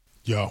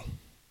Yo,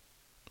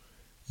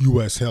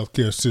 U.S.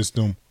 healthcare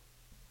system,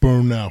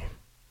 burnout,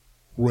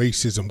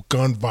 racism,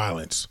 gun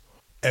violence.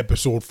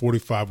 Episode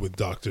 45 with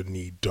Dr.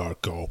 Nee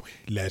Darko.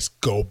 Let's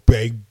go,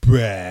 baby.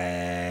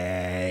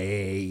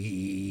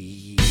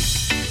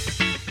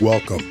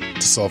 Welcome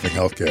to Solving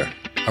Healthcare.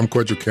 I'm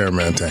Kwadwo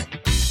Kyeremanteng.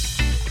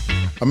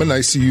 I'm an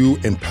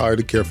ICU and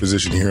palliative care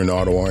physician here in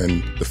Ottawa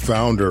and the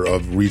founder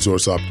of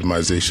Resource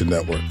Optimization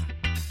Network.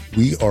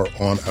 We are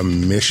on a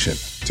mission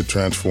to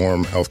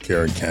transform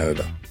healthcare in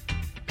Canada.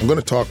 I'm going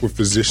to talk with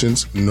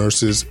physicians,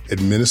 nurses,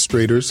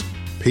 administrators,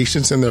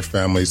 patients and their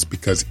families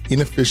because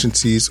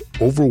inefficiencies,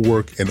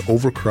 overwork, and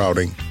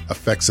overcrowding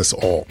affects us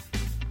all.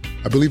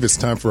 I believe it's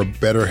time for a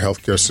better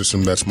healthcare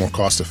system that's more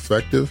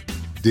cost-effective,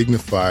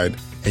 dignified,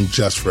 and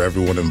just for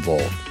everyone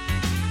involved.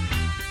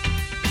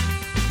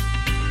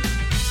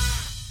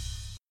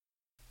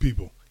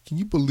 People, can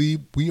you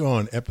believe we are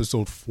on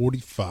episode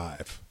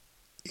 45?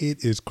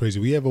 It is crazy.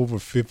 We have over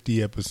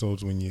 50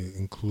 episodes when you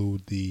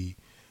include the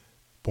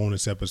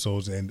bonus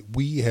episodes, and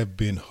we have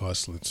been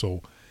hustling.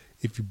 So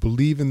if you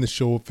believe in the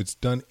show, if it's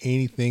done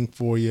anything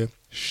for you,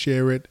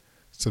 share it,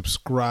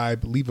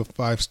 subscribe, leave a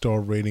 5-star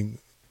rating.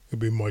 It'd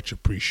be much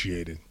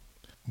appreciated.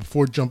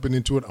 Before jumping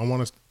into it, I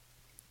want to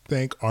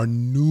thank our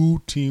new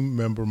team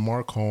member,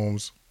 Mark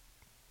Holmes.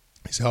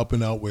 He's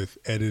helping out with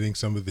editing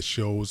some of the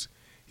shows.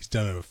 He's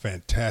done a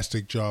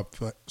fantastic job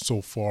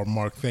so far.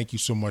 Mark, thank you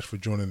so much for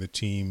joining the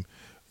team.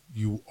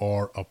 You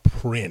are a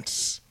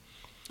prince.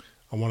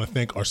 I want to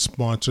thank our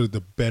sponsor,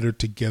 the Better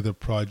Together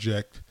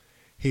Project,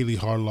 Haley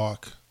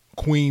Harlock,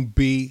 Queen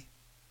Bee.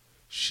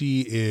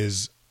 She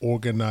is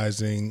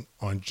organizing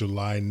on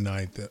July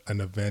 9th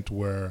an event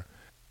where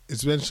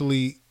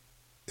essentially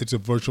it's a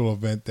virtual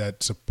event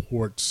that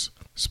supports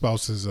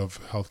spouses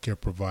of healthcare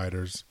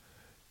providers.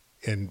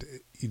 And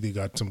they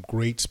got some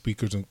great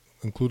speakers,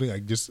 including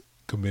I just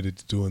committed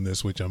to doing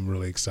this, which I'm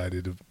really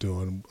excited of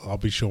doing. I'll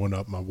be showing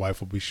up. My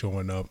wife will be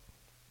showing up.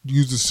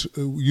 Use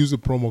the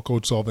promo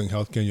code Solving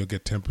Healthcare and you'll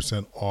get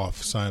 10%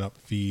 off sign-up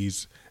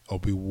fees. It'll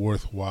be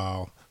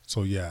worthwhile.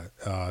 So yeah,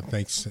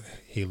 thanks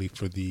Haley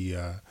for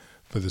the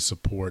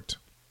support.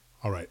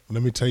 All right,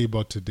 let me tell you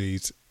about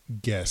today's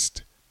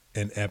guest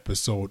and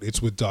episode.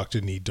 It's with Dr.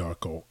 Nee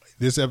Darko.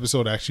 This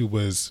episode actually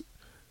was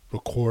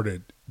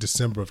recorded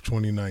December of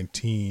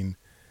 2019,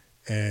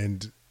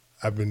 and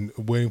I've been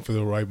waiting for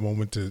the right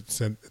moment to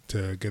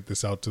get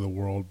this out to the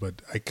world,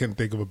 but I couldn't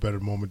think of a better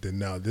moment than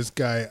now. This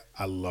guy,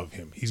 I love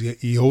him.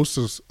 He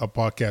hosts a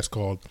podcast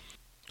called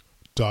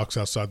Docs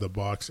Outside the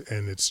Box,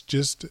 and it's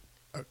just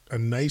a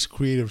nice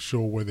creative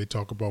show where they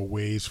talk about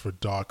ways for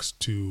docs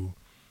to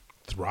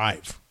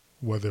thrive,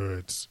 whether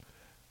it's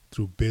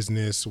through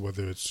business,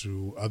 whether it's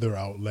through other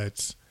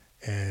outlets,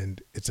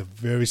 and it's a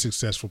very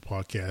successful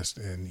podcast,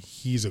 and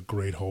he's a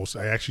great host.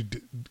 I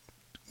actually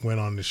went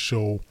on the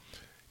show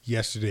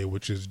yesterday,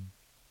 which is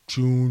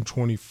June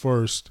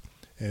 21st,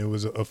 and it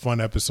was a fun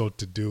episode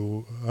to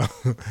do.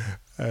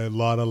 A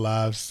lot of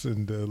laughs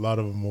and a lot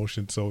of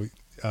emotion, so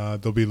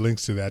there'll be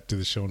links to that to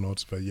the show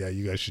notes, but yeah,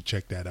 you guys should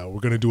check that out.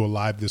 We're going to do a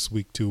live this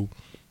week too.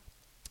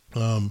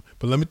 But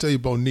let me tell you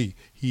about Nee.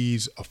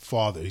 He's a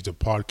father, he's a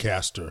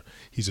podcaster,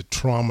 he's a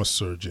trauma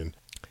surgeon,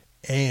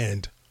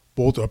 and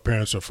both our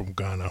parents are from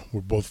Ghana. We're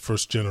both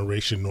first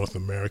generation North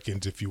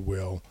Americans, if you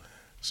will.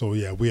 So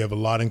yeah, we have a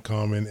lot in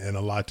common and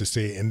a lot to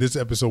say. In this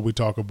episode, we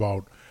talk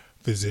about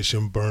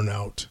physician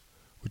burnout.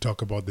 We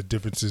talk about the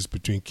differences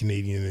between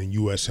Canadian and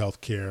U.S.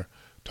 healthcare.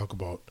 Talk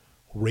about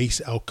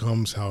race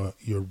outcomes, how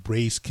your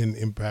race can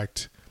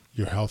impact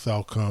your health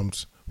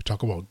outcomes. We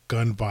talk about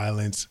gun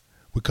violence.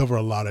 We cover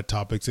a lot of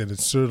topics, and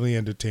it's certainly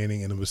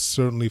entertaining, and it was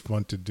certainly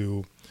fun to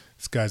do.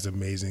 This guy's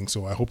amazing.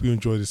 So I hope you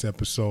enjoy this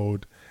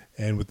episode.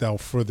 And without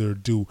further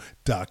ado,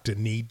 Dr.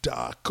 Nee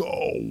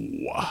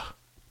Darko.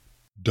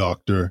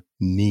 Dr.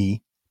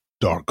 Nee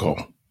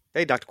Darko.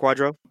 Hey, Dr.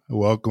 Kwadwo.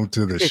 Welcome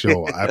to the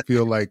show. I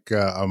feel like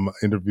I'm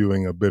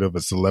interviewing a bit of a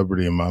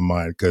celebrity in my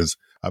mind because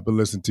I've been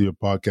listening to your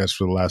podcast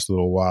for the last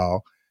little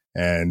while,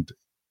 and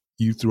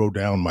you throw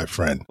down, my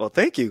friend. Well,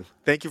 thank you.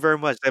 Thank you very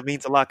much. That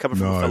means a lot coming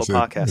from a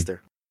fellow podcaster.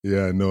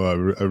 Yeah, no, I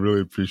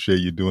really appreciate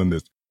you doing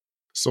this.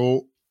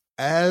 So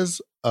as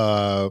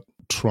a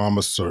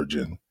trauma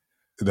surgeon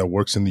that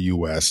works in the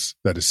U.S.,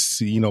 that has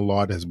seen a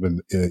lot, has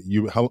been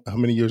how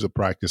many years of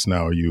practice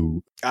now are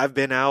you? I've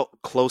been out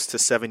close to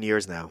 7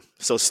 years now,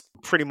 so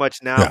pretty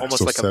much now,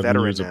 almost like a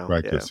veteran now.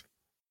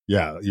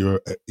 Yeah,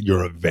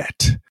 you're a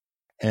vet.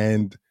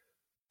 And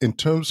in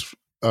terms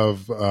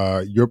of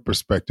your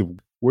perspective,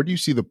 where do you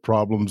see the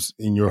problems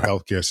in your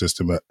healthcare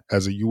system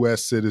as a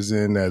U.S.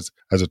 citizen, as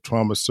a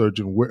trauma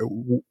surgeon?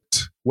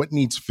 What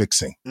needs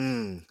fixing?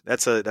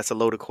 That's a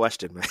loaded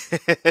question, man.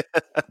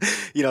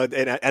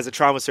 And as a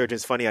trauma surgeon,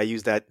 it's funny I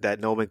use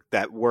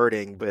that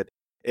wording, but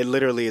it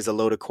literally is a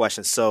loaded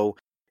question. So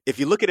if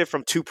you look at it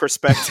from two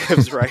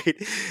perspectives, right?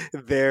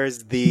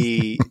 There's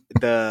the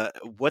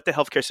what the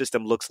healthcare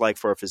system looks like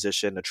for a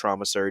physician, a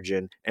trauma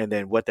surgeon, and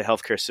then what the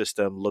healthcare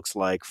system looks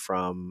like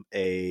from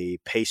a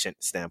patient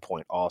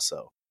standpoint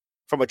also.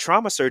 From a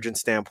trauma surgeon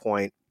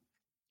standpoint,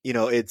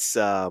 it's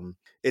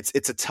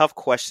it's a tough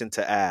question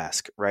to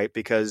ask, right?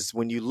 Because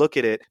when you look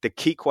at it, the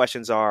key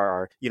questions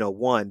are,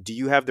 one, do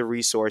you have the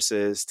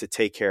resources to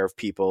take care of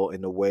people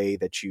in the way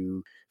that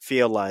you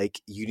feel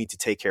like you need to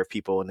take care of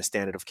people in the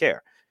standard of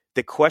care?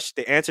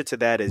 The answer to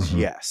that is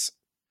yes,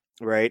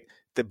 right?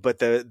 But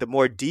the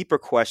more deeper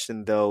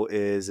question though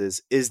is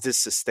this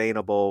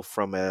sustainable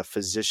from a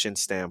physician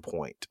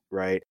standpoint,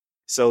 right?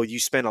 So you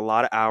spend a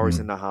lot of hours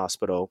in the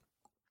hospital.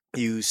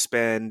 You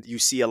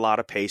see a lot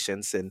of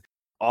patients, and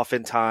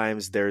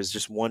oftentimes there's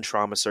just one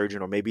trauma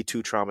surgeon or maybe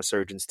two trauma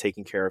surgeons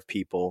taking care of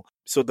people.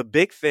 So the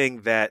big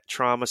thing that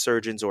trauma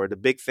surgeons, or the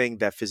big thing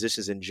that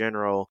physicians in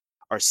general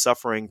are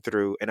suffering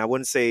through, and I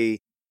wouldn't say,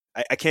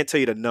 I can't tell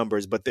you the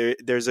numbers, but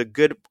there's a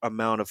good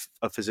amount of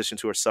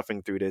physicians who are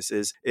suffering through this,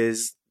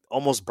 is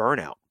almost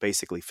burnout,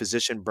 basically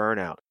physician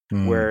burnout,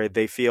 where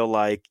they feel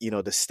like,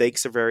 the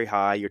stakes are very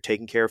high. You're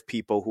taking care of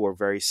people who are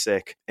very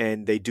sick,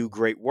 and they do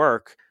great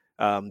work.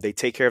 They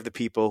take care of the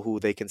people who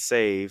they can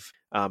save,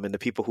 and the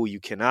people who you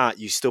cannot,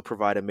 you still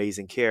provide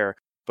amazing care.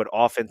 But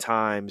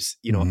oftentimes,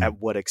 at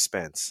what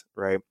expense,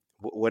 right?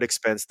 What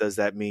expense does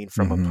that mean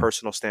from a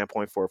personal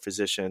standpoint for a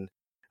physician?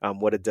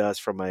 What it does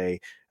from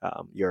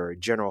your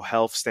general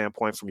health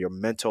standpoint, from your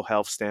mental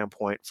health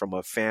standpoint, from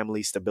a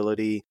family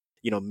stability,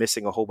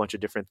 missing a whole bunch of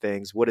different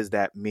things. What does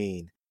that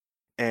mean?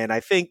 And I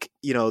think,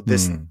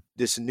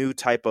 this new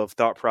type of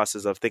thought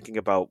process of thinking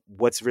about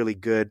what's really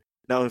good,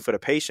 not only for the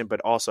patient, but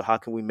also how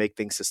can we make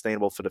things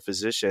sustainable for the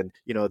physician?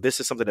 This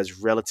is something that's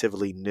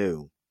relatively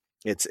new.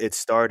 It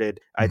started,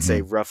 I'd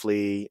say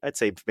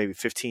maybe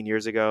 15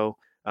 years ago,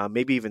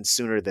 maybe even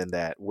sooner than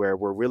that, where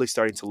we're really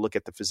starting to look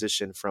at the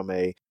physician from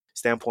a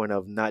standpoint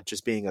of not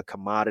just being a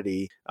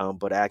commodity,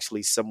 but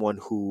actually someone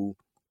who,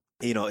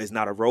 is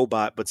not a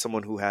robot, but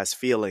someone who has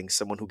feelings,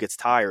 someone who gets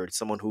tired,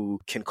 someone who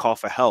can call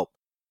for help.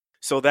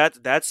 So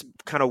that's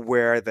kind of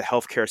where the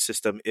healthcare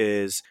system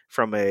is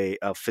from a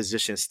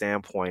physician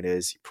standpoint,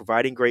 is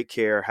providing great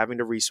care, having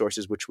the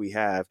resources, which we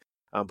have,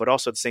 but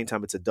also at the same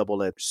time, it's a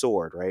double-edged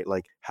sword, right?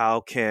 Like,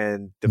 how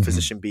can the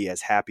physician be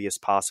as happy as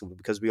possible?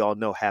 Because we all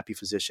know happy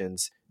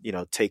physicians,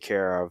 take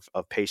care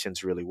of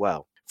patients really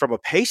well. From a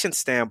patient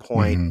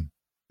standpoint,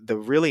 the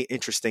really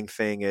interesting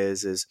thing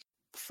is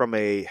from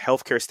a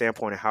healthcare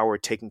standpoint and how we're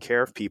taking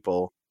care of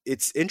people,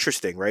 it's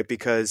interesting, right?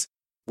 Because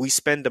we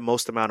spend the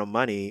most amount of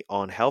money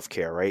on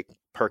healthcare, right?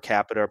 Per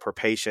capita, per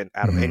patient,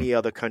 out of any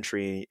other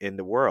country in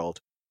the world.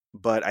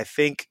 But I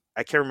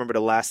can't remember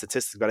the last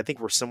statistics, but I think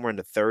we're somewhere in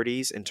the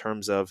 30s in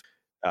terms of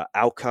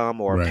outcome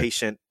or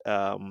patient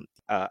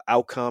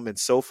outcome and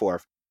so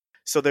forth.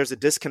 So there's a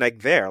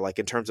disconnect there, like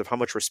in terms of how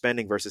much we're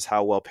spending versus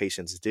how well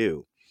patients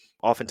do.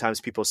 Oftentimes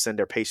people send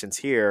their patients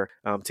here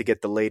to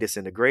get the latest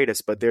and the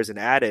greatest, but there's an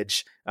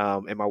adage,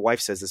 and my wife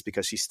says this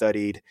because she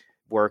studied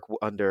work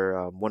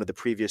under one of the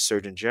previous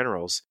Surgeon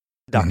Generals,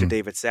 Dr.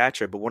 David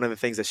Satcher. But one of the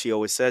things that she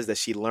always says that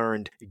she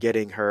learned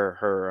getting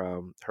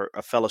her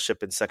a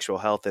fellowship in sexual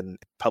health and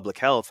public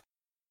health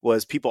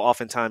was, people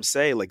oftentimes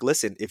say, like,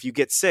 listen, if you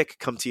get sick,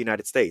 come to the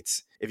United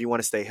States. If you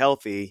want to stay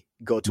healthy,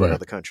 go to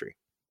another country.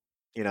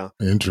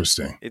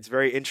 Interesting. It's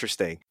very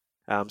interesting.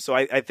 So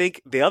I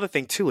think the other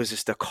thing too is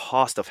just the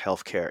cost of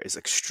healthcare is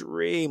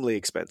extremely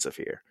expensive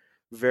here,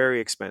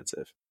 very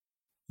expensive.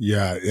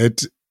 Yeah,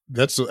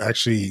 that's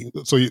actually,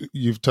 so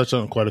you've touched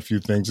on quite a few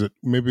things. That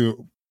maybe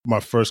my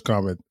first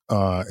comment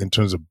in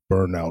terms of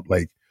burnout,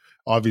 like,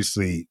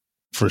 obviously,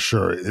 for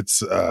sure,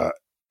 it's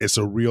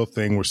a real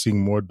thing. We're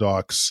seeing more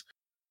docs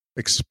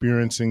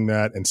experiencing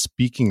that. And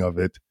speaking of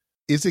it,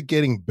 is it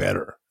getting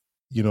better?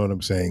 You know what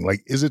I'm saying?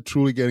 Like, is it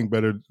truly getting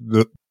better?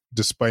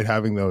 Despite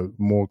having the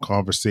more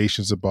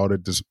conversations about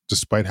it,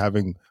 despite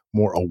having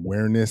more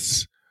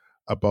awareness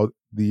about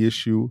the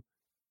issue,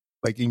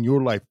 like in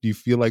your life, do you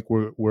feel like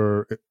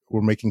we're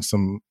making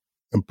some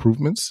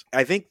improvements?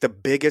 I think the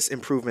biggest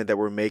improvement that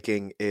we're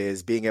making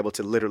is being able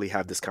to literally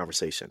have this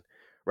conversation,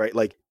 right?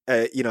 Like,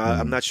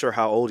 I'm not sure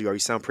how old you are. You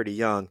sound pretty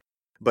young,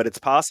 but it's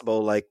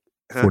possible. Like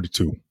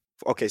 42.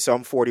 Okay, so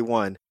I'm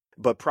 41.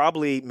 But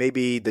probably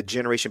maybe the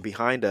generation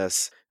behind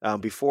us,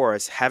 before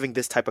us, having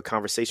this type of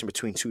conversation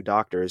between two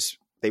doctors,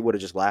 they would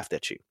have just laughed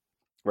at you,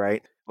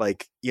 right?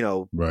 Like,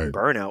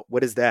 burnout,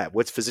 what is that?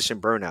 What's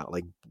physician burnout?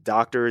 Like,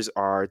 doctors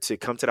are to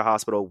come to the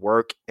hospital,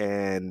 work,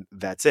 and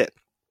that's it.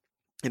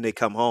 And they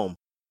come home.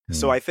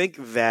 So I think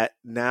that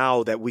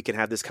now that we can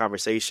have this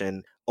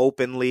conversation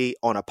openly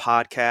on a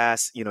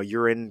podcast,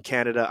 you're in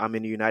Canada, I'm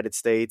in the United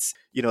States,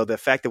 the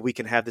fact that we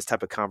can have this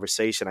type of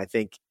conversation, I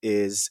think,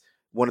 is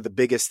one of the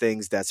biggest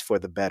things that's for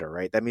the better,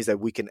 right? That means that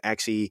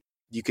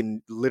you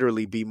can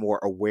literally be more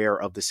aware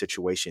of the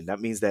situation. That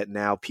means that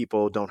now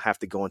people don't have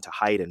to go into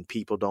hiding.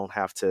 People don't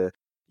have to,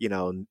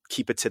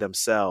 keep it to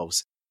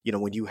themselves.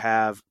 When you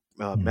have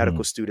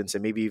medical students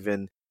and maybe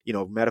even,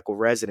 medical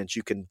residents,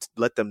 you can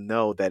let them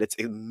know that it's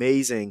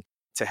amazing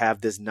to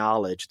have this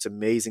knowledge. It's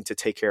amazing to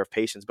take care of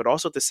patients, but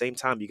also at the same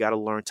time, you got to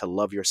learn to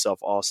love yourself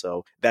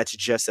also. That's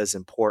just as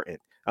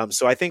important.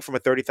 So I think from a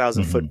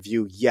 30,000 foot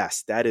view,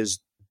 yes, that is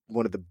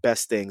one of the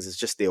best things, is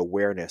just the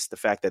awareness, the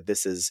fact that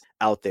this is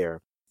out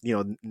there.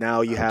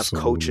 Now you have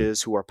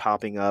coaches who are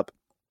popping up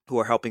who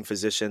are helping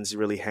physicians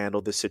really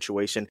handle this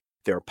situation.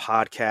 There are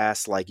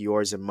podcasts like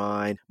yours and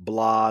mine,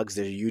 blogs,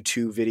 there's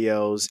YouTube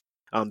videos.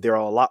 There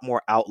are a lot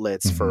more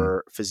outlets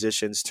for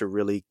physicians to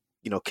really,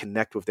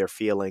 connect with their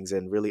feelings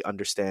and really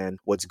understand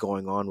what's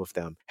going on with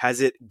them.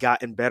 Has it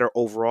gotten better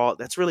overall?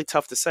 That's really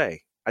tough to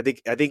say. I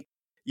think,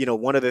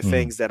 one of the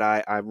things that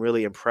I'm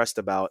really impressed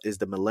about is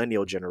the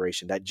millennial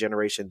generation, that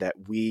generation that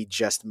we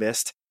just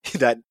missed,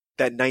 that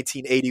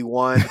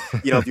 1981,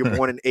 if you're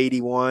born in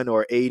 81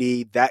 or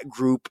 80, that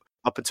group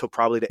up until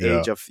probably the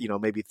age of,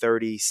 maybe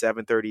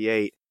 37,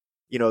 38,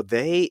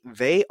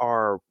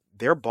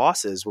 they're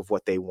bosses with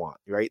what they want,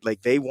 right?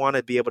 Like they want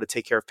to be able to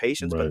take care of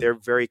patients, but they're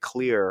very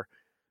clear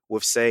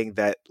with saying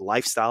that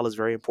lifestyle is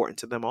very important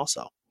to them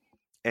also.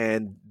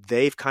 And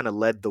they've kind of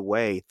led the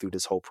way through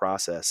this whole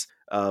process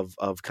of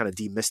kind of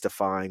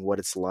demystifying what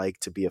it's like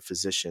to be a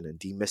physician and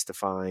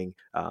demystifying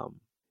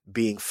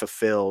being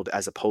fulfilled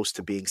as opposed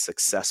to being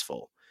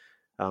successful.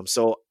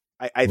 So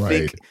I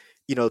think,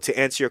 to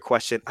answer your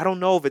question, I don't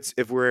know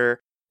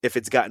if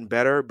it's gotten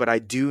better, but I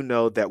do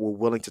know that we're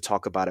willing to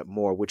talk about it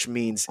more, which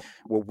means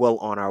we're well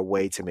on our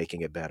way to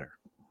making it better.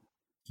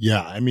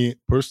 Yeah, I mean,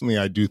 personally,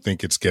 I do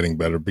think it's getting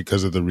better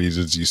because of the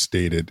reasons you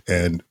stated,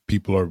 and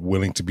people are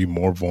willing to be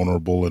more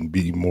vulnerable and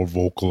be more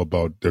vocal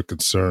about their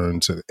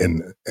concerns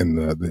and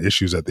the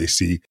issues that they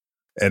see.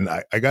 And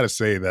I got to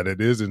say that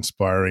it is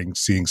inspiring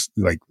seeing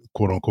like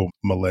quote unquote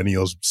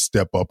millennials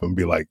step up and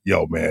be like,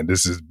 yo, man,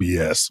 this is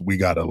BS. We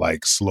got to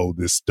like slow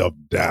this stuff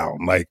down.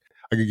 Like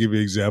I could give you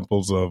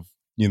examples of,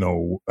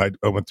 I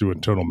went through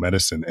internal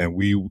medicine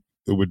and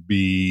it would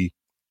be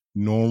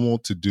normal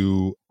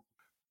to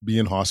be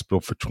in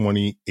hospital for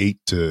 28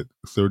 to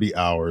 30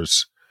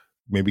 hours,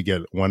 maybe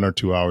get 1 or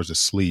 2 hours of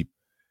sleep.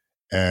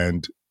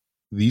 And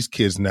these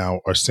kids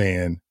now are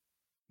saying,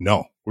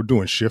 no, we're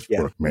doing shift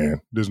work,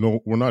 man.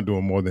 We're not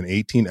doing more than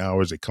 18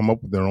 hours. They come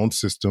up with their own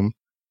system.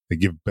 They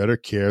give better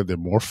care. They're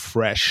more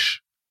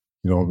fresh.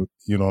 You know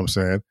what I'm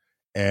saying?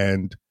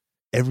 And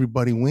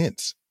everybody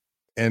wins.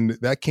 And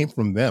that came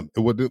from them.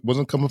 It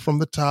wasn't coming from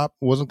the top.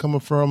 It wasn't coming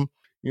from,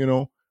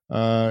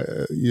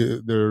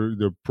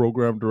 their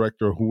program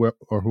director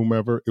or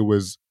whomever. It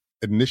was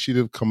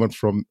initiative coming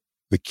from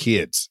the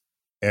kids.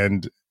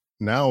 And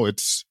now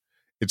it's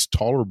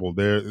tolerable.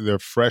 They're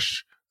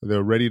fresh.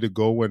 They're ready to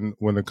go when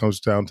it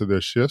comes down to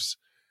their shifts.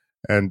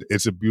 And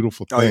it's a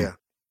beautiful thing. Oh, yeah.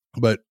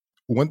 But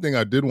one thing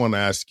I did want to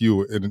ask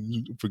you,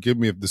 and forgive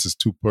me if this is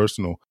too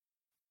personal,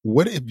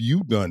 what have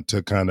you done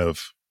to kind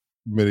of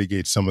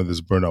mitigate some of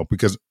this burnout?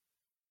 Because,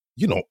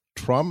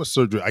 trauma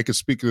surgery, I could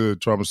speak to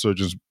trauma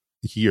surgeons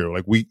here.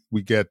 Like we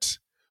get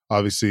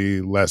obviously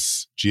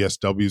less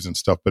GSWs and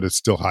stuff, but it's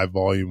still high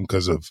volume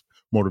because of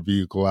motor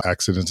vehicle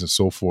accidents and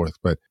so forth.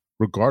 But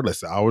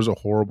regardless, the hours are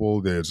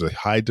horrible. There's a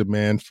high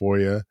demand for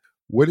you.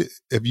 What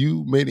have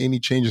you made any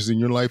changes in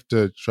your life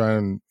to try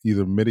and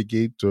either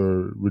mitigate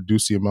or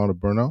reduce the amount of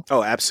burnout?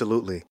 Oh,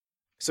 absolutely.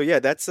 So yeah,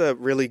 that's a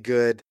really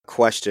good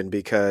question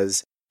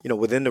because,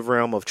 within the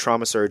realm of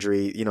trauma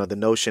surgery, the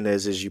notion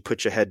is you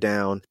put your head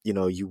down,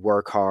 you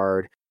work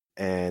hard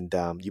and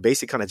you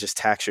basically kind of just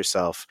tax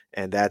yourself.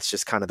 And that's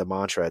just kind of the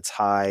mantra. It's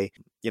high,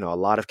 a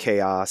lot of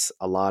chaos,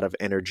 a lot of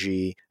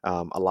energy,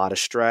 a lot of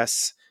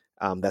stress.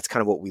 That's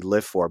kind of what we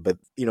live for. But,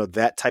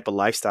 that type of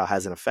lifestyle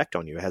has an effect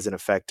on you. It has an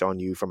effect on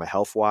you from a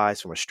health wise,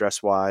 from a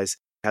stress wise,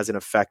 it has an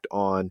effect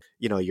on,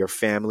 your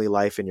family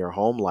life and your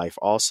home life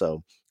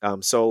also.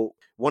 So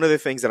one of the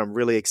things that I'm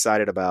really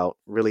excited about,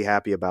 really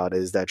happy about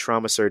is that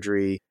trauma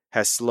surgery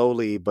has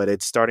slowly, but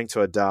it's starting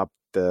to adopt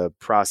the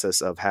process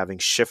of having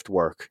shift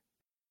work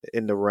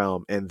in the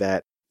realm. And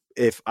that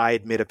if I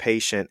admit a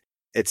patient,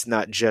 it's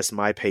not just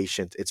my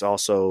patient, it's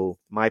also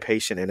my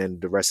patient and then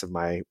the rest of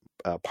my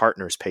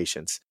partner's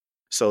patients.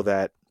 So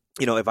that,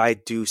 if I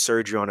do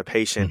surgery on a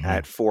patient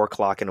at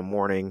 4:00 in the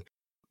morning,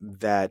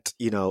 that,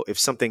 if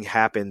something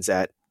happens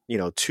at,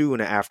 2 in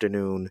the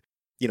afternoon,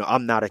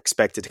 I'm not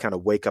expected to kind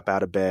of wake up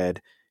out of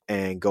bed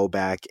and go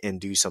back and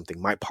do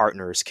something. My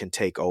partners can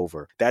take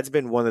over. That's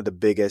been one of the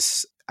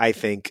biggest, I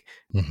think,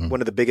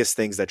 one of the biggest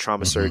things that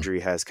trauma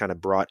surgery has kind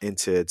of brought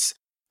into its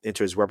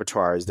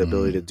repertoire is the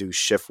ability to do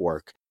shift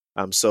work.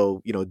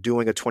 So,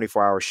 doing a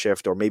 24-hour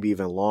shift or maybe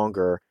even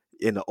longer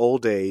in the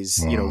old days,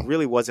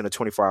 really wasn't a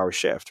 24-hour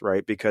shift,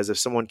 right? Because if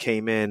someone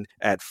came in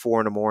at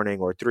 4 in the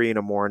morning or 3 in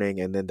the morning,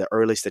 and then the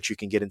earliest that you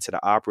can get into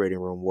the operating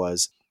room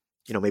was,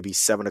 maybe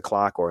 7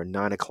 o'clock or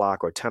 9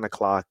 o'clock or 10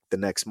 o'clock the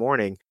next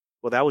morning,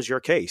 well, that was your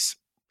case.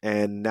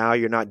 And now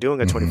you're not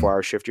doing a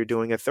 24-hour shift, you're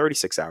doing a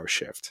 36-hour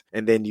shift.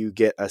 And then you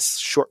get a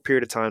short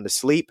period of time to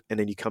sleep, and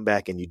then you come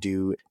back and you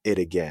do it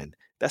again.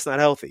 That's not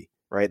healthy,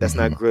 right? That's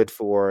not good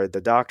for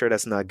the doctor.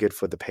 That's not good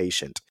for the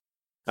patient.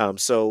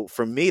 So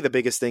for me, the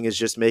biggest thing is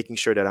just making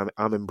sure that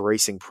I'm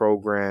embracing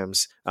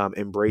programs,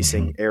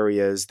 embracing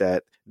areas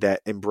that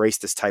embrace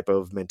this type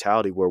of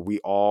mentality where we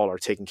all are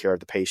taking care of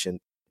the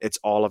patient. It's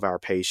all of our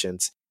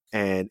patients.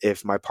 And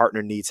if my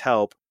partner needs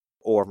help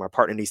or my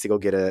partner needs to go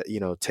get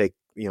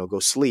go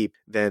sleep,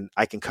 then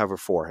I can cover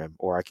for him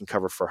or I can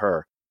cover for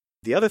her.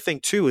 The other thing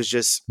too is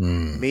just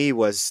Mm. me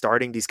was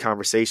starting these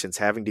conversations,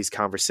 having these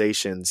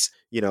conversations,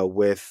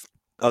 with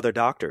other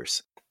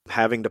doctors,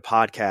 having the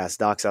podcast,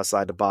 Docs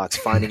Outside the Box,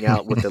 finding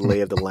out what the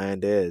lay of the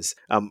land is.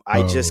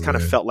 I Oh, just kind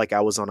of man. felt like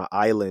I was on an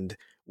island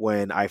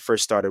when I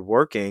first started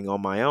working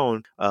on my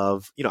own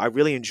I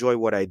really enjoy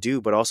what I do,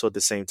 but also at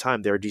the same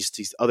time, there are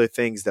these other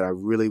things that I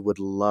really would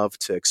love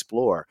to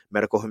explore.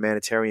 Medical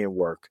humanitarian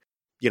work,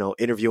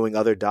 interviewing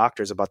other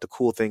doctors about the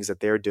cool things that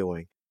they're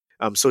doing.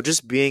 So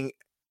just being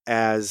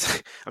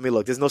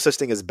look, there's no such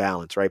thing as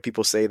balance, right?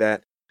 People say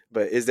that,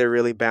 but is there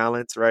really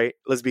balance, right?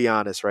 Let's be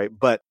honest, right?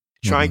 But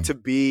trying Mhm. to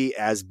be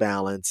as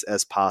balanced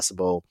as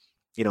possible,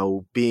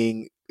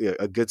 being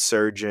a good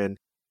surgeon,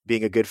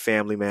 being a good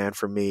family man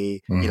for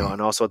me, Mhm.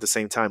 and also at the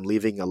same time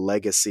leaving a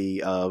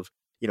legacy of,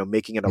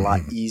 making it a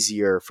lot Mhm.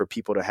 easier for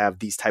people to have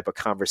these type of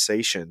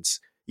conversations,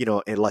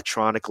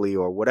 electronically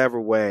or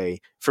whatever way,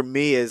 for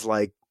me is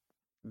like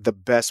the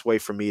best way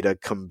for me to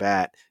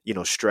combat,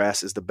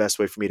 stress, is the best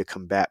way for me to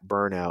combat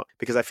burnout,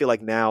 because I feel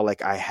like now,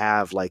 like I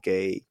have like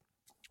a,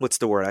 what's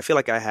the word? I feel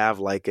like I have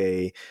like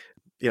a,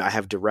 I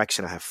have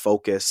direction, I have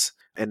focus,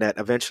 and that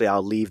eventually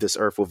I'll leave this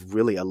earth with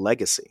really a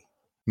legacy.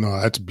 No,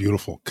 that's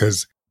beautiful,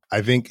 because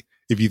I think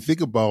if you think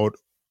about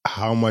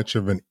how much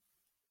of an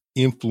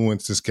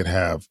influence this could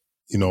have,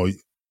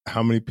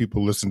 how many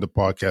people listen to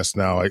podcasts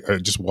now? I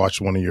just watched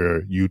one of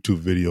your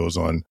YouTube videos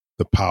on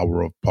the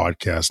power of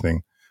podcasting,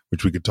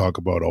 which we could talk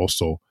about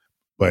also.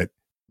 But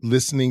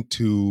listening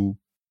to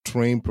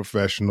trained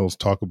professionals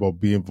talk about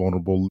being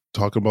vulnerable,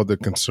 talk about their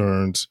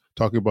concerns,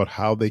 talking about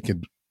how they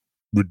can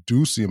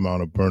reduce the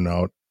amount of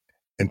burnout,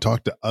 and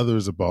talk to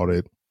others about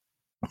it,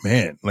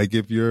 man, like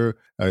if you're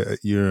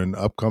an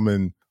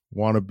upcoming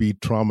wannabe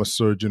trauma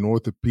surgeon,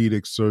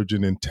 orthopedic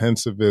surgeon,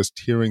 intensivist,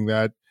 hearing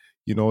that,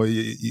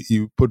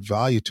 you put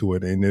value to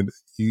it, and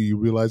you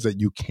realize that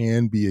you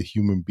can be a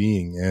human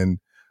being. And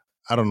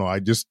I don't know, I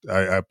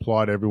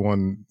applaud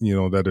everyone,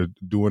 that are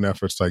doing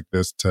efforts like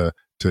this to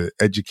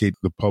educate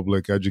the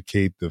public,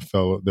 educate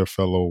their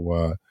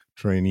fellow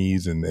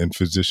trainees and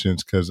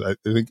physicians, because I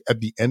think at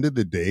the end of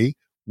the day,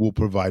 we'll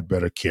provide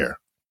better care.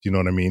 You know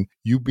what I mean?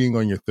 You being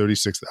on your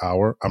 36th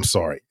hour, I'm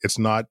sorry, it's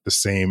not the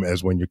same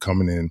as when you're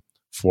coming in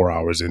 4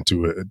 hours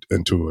into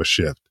a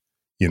shift.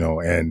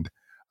 And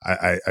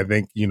I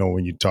think,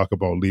 when you talk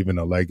about leaving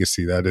a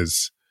legacy, that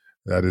is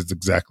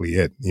exactly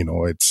it.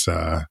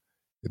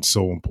 It's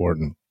so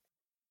important.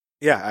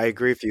 Yeah, I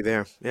agree with you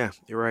there. Yeah,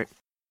 you're right.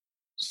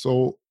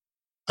 So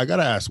I got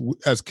to ask,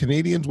 as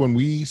Canadians, when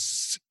we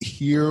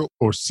hear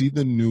or see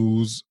the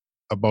news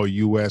about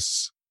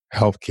U.S.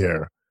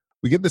 healthcare,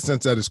 we get the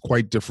sense that it's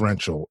quite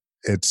differential.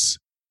 It's,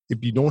 if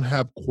you don't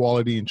have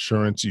quality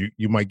insurance,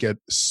 you might get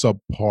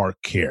subpar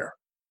care.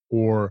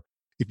 Or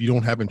if you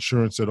don't have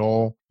insurance at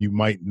all, you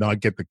might not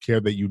get the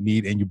care that you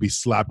need, and you'll be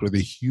slapped with a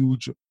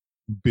huge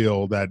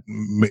bill that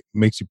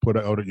makes you put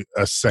out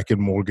a second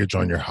mortgage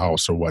on your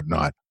house or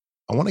whatnot.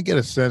 I want to get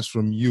a sense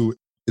from you.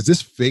 Is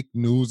this fake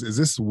news? Is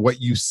this what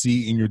you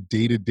see in your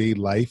day-to-day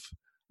life?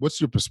 What's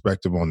your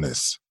perspective on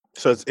this?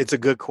 So it's a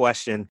good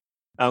question,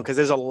 because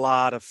there's a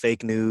lot of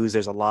fake news.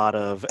 There's a lot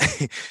of,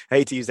 I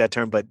hate to use that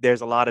term, but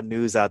there's a lot of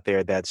news out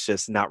there that's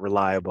just not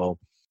reliable.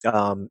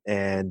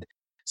 And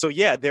so,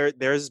 yeah,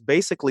 there's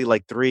basically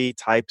like three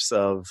types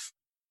of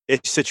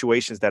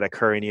situations that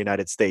occur in the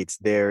United States.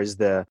 There's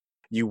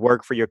you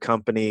work for your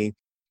company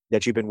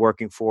that you've been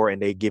working for,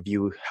 and they give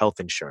you health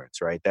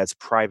insurance, right? That's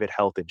private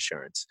health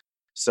insurance.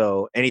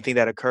 So anything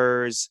that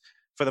occurs,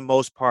 for the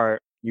most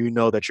part,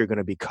 that you're going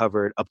to be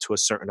covered up to a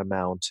certain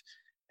amount,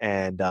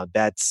 and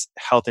that's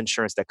health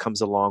insurance that comes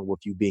along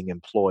with you being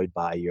employed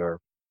by your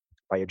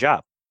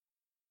job.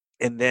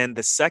 And then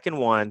the second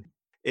one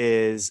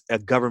is a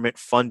government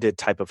funded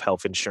type of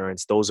health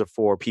insurance. Those are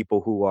for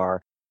people who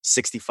are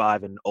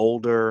 65 and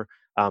older.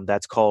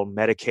 That's called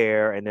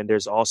Medicare. And then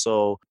there's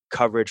also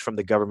coverage from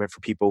the government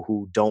for people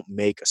who don't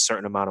make a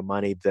certain amount of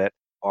money, that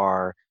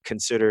are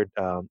considered,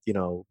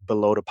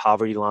 below the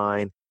poverty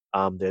line.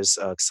 There's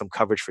some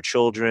coverage for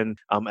children,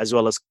 as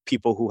well as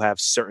people who have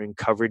certain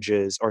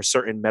coverages or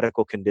certain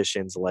medical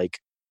conditions, like,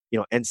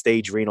 end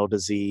stage renal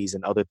disease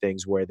and other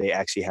things, where they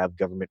actually have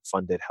government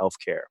funded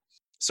healthcare.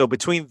 So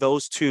between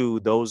those two,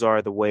 those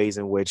are the ways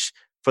in which,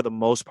 for the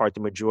most part,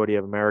 the majority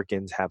of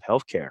Americans have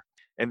healthcare.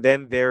 And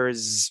then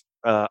there's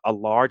a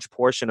large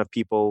portion of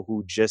people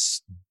who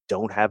just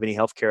don't have any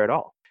healthcare at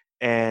all.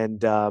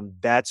 And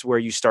that's where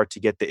you start to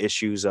get the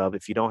issues of,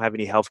 if you don't have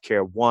any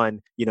healthcare,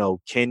 one,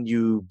 can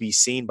you be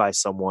seen by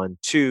someone?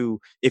 Two,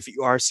 if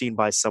you are seen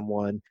by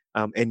someone,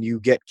 and you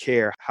get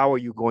care, how are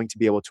you going to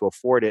be able to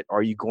afford it?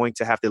 Are you going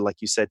to have to, like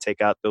you said, take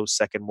out those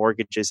second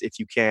mortgages if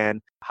you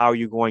can? How are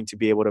you going to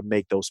be able to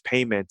make those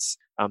payments?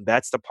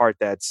 That's the part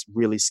that's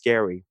really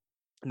scary.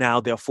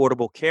 Now, the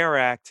Affordable Care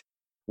Act,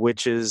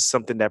 which is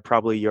something that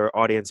probably your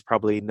audience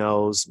probably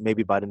knows,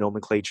 maybe by the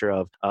nomenclature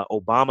of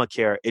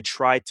Obamacare, it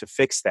tried to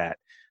fix that,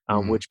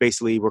 Mhm. which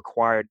basically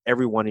required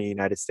everyone in the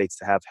United States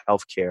to have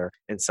health care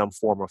in some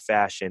form or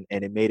fashion.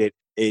 And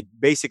it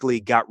basically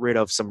got rid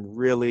of some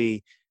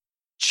really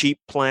cheap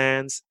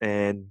plans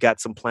and got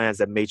some plans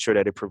that made sure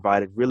that it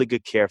provided really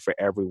good care for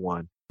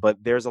everyone. But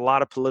there's a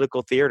lot of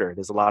political theater.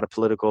 There's a lot of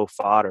political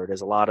fodder.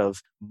 There's a lot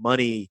of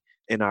money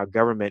in our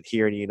government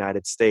here in the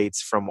United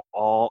States from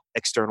all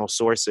external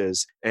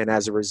sources. And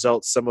as a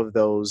result, some of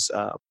those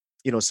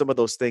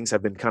things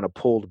have been kind of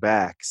pulled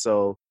back.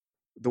 So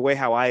the way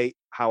how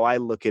I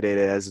look at it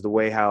as the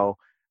way how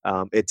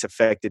it's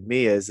affected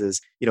me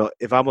is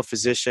if I'm a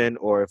physician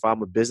or if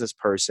I'm a business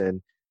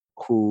person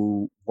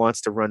who wants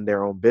to run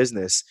their own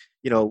business,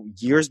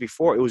 years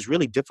before it was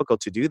really difficult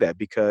to do that,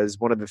 because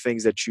one of the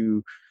things that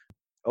you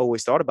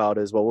always thought about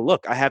is, well,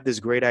 look, I have this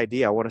great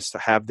idea. I want us to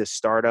have this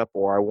startup,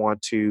 or I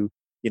want to,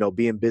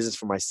 be in business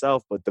for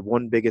myself. But the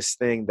one biggest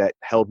thing that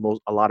held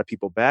a lot of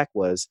people back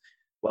was,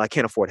 well, I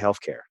can't afford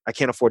healthcare. I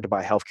can't afford to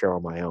buy healthcare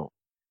on my own.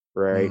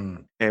 Right.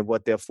 Mm. And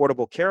what the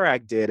Affordable Care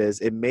Act did is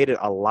it made it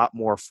a lot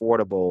more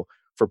affordable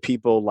for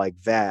people like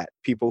that,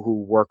 people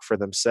who work for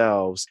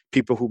themselves,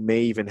 people who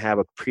may even have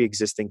a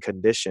pre-existing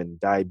condition,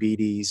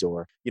 diabetes,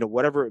 or,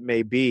 whatever it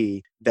may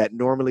be, that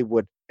normally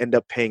would end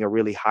up paying a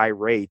really high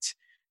rate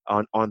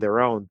on their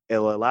own.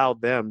 It'll allow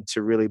them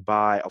to really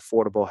buy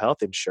affordable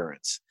health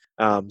insurance.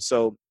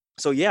 So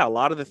yeah, a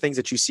lot of the things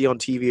that you see on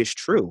TV is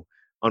true.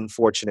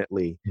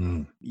 Unfortunately,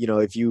 Mm.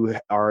 if you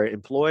are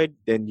employed,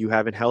 then you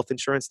have health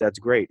insurance. That's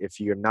great. If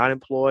you're not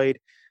employed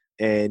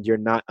and you're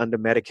not under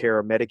Medicare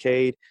or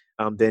Medicaid,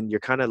 then you're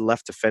kind of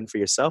left to fend for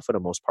yourself for the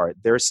most part.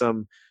 There's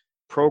some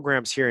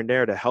programs here and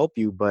there to help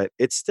you, but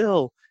it's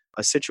still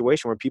a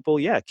situation where people,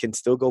 can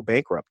still go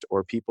bankrupt,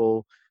 or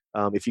people,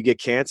 if you get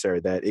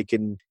cancer, that it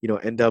can,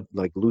 end up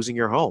like losing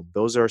your home.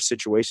 Those are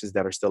situations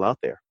that are still out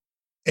there.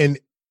 And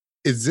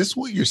is this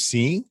what you're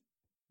seeing?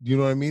 You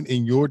know what I mean?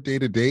 In your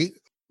day-to-day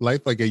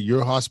life, like at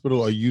your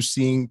hospital, are you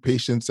seeing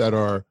patients that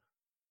are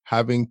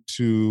having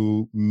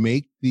to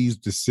make these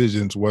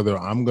decisions, whether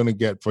I'm going to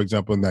get, for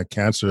example, in that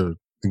cancer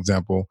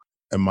example,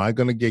 am I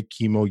going to get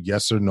chemo,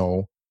 yes or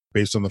no,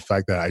 based on the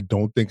fact that I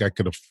don't think I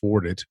could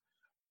afford it,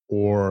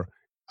 or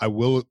I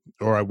will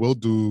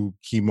do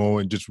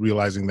chemo and just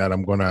realizing that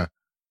I'm going to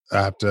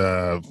have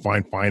to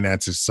find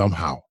finances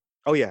somehow.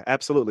 Oh yeah,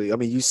 absolutely. I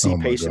mean, you see Oh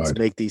my patients God.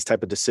 make these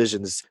type of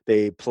decisions.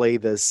 They play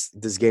this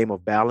game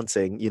of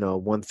balancing,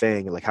 one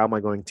thing, like how am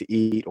I going to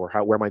eat, or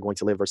where am I going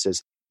to live,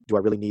 versus do I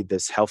really need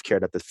this healthcare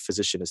that the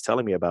physician is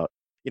telling me about?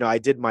 I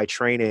did my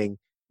training,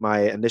 my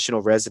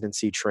initial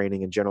residency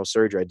training in general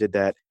surgery. I did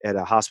that at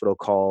a hospital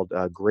called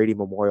Grady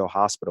Memorial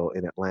Hospital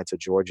in Atlanta,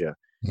 Georgia.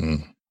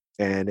 Mm.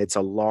 And it's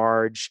a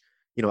large,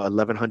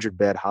 1,100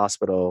 bed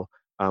hospital,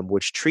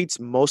 which treats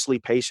mostly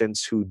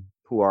patients who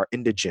are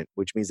indigent,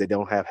 which means they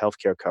don't have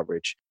healthcare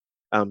coverage.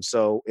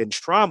 So in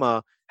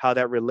trauma, how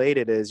that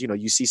related is,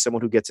 you see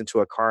someone who gets into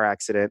a car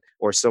accident,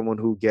 or someone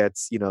who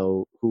gets,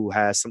 who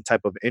has some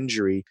type of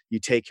injury, you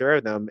take care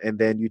of them, and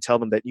then you tell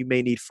them that you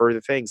may need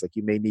further things, like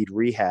you may need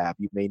rehab,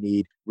 you may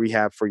need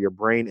rehab for your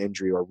brain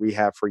injury, or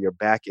rehab for your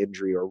back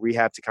injury, or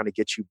rehab to kind of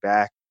get you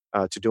back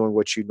to doing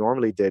what you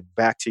normally did,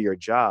 back to your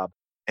job.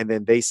 And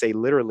then they say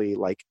literally,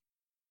 like,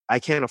 I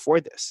can't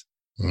afford this.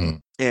 Mm.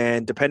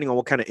 And depending on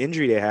what kind of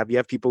injury they have, you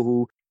have people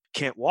who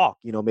can't walk,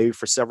 maybe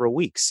for several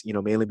weeks,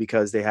 mainly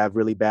because they have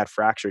really bad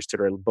fractures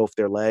to both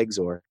their legs,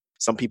 or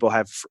some people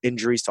have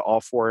injuries to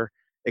all four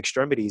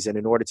extremities. And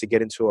in order to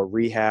get into a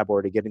rehab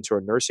or to get into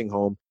a nursing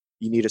home,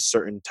 you need a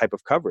certain type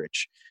of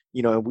coverage,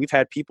 and we've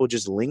had people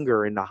just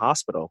linger in the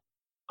hospital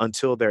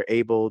until they're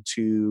able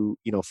to,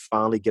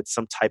 finally get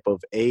some type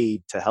of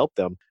aid to help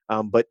them.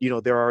 But,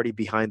 they're already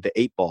behind the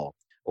 8 ball.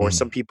 Or Mm.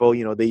 some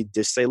people, they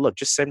just say, look,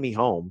 just send me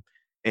home.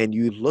 And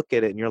you look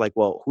at it and you're like,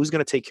 well, who's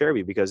going to take care of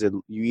you? Because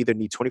you either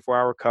need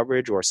 24-hour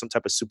coverage or some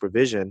type of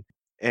supervision.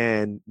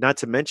 And not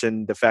to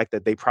mention the fact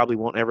that they probably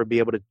won't ever be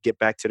able to get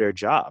back to their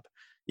job,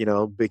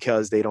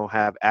 because they don't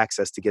have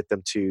access to get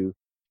them to,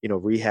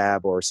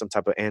 rehab or some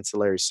type of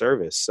ancillary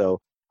service. So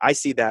I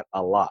see that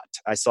a lot.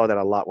 I saw that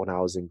a lot when I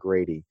was in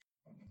Grady.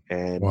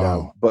 And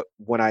Wow. but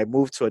when I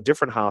moved to a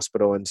different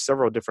hospital, and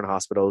several different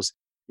hospitals,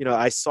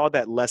 I saw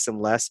that less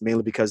and less,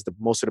 mainly because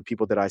most of the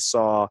people that I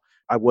saw,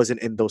 I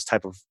wasn't in those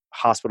type of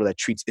hospital that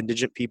treats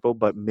indigent people,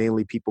 but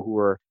mainly people who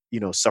are,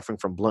 suffering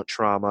from blunt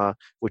trauma,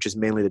 which is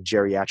mainly the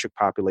geriatric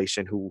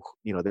population who,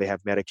 they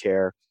have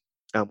Medicare,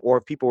 or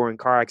if people were in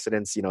car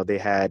accidents, they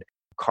had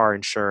car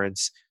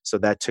insurance, so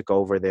that took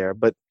over there.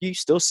 But you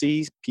still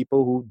see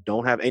people who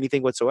don't have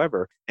anything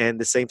whatsoever, and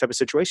the same type of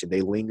situation.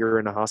 They linger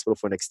in the hospital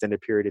for an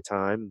extended period of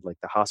time. Like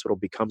the hospital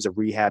becomes a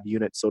rehab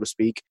unit, so to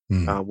speak,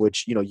 Mm.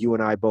 which you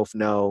and I both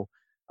know,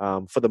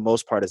 for the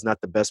most part, is not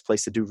the best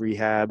place to do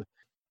rehab.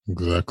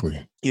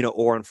 Exactly.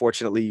 Or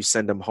unfortunately, you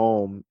send them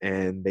home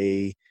and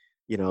they,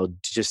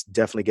 just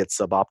definitely get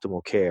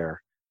suboptimal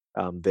care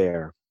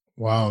there.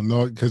 Wow.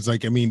 No, because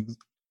like, I mean,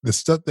 the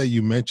stuff that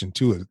you mentioned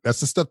too, that's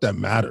the stuff that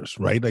matters,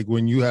 right? Like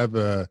when you have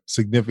a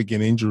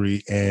significant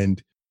injury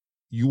and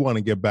you want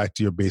to get back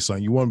to your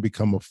baseline, you want to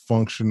become a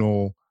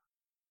functional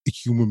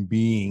human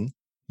being,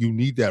 you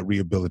need that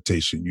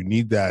rehabilitation. You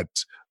need that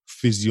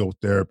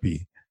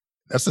physiotherapy.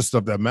 That's the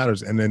stuff that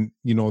matters. And then,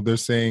 they're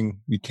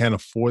saying you can't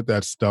afford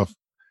that stuff.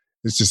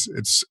 It's just,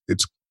 it's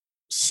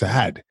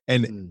sad.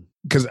 And Mm.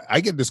 because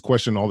I get this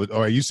question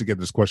I used to get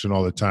this question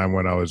all the time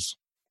when I was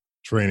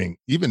training,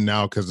 even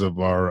now, because of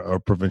our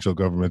provincial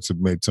governments have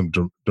made some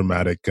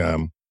dramatic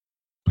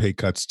pay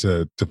cuts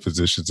to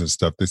physicians and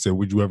stuff. They say,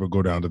 would you ever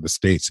go down to the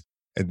States?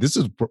 And this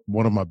is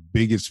one of my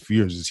biggest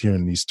fears, is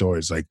hearing these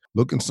stories, like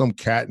looking some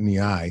cat in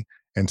the eye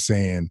and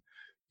saying,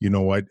 you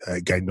know what,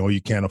 I know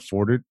you can't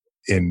afford it.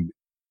 And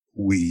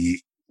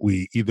we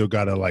either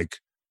got to like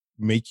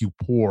make you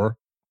poor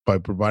by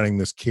providing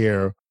this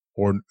care,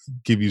 or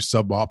give you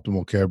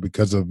suboptimal care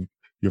because of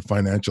your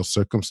financial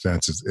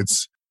circumstances.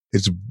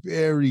 It's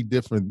very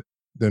different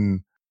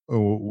than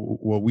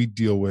what we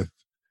deal with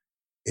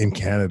in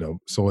Canada.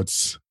 So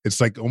it's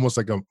like almost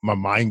like my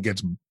mind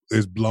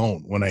is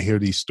blown when I hear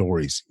these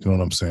stories. You know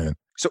what I'm saying?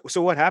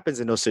 So what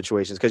happens in those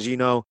situations? Because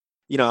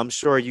I'm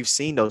sure you've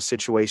seen those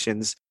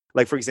situations.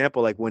 Like, for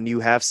example, like when you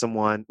have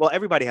someone, well,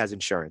 everybody has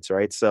insurance,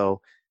 right?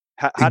 So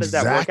how does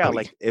that work out? Exactly.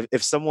 Like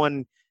if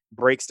someone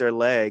breaks their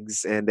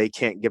legs and they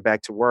can't get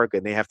back to work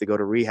and they have to go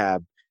to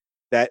rehab,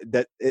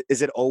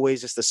 is it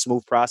always just a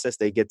smooth process?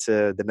 They get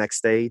to the next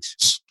stage?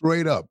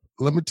 Straight up.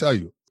 Let me tell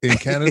you, in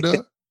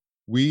Canada,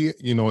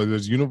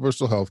 there's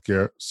universal health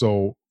care.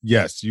 So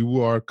yes,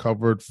 you are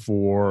covered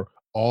for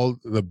all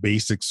the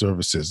basic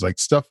services, like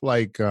stuff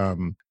like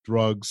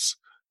drugs,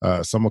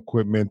 some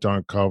equipment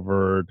aren't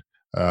covered,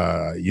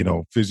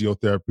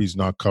 physiotherapy is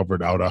not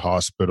covered out of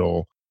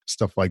hospital,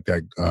 stuff like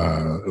that,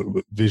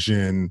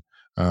 vision,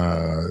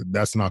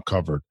 that's not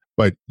covered.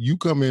 But you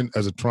come in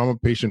as a trauma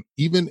patient,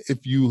 even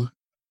if you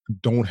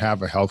don't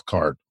have a health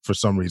card for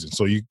some reason.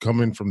 So you come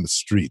in from the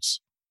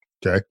streets,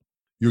 okay?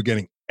 You're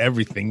getting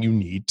everything you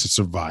need to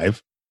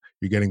survive.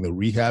 You're getting the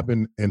rehab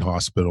in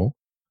hospital.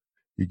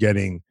 You're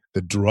getting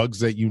the drugs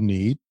that you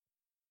need.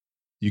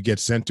 You get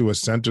sent to a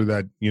center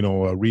that,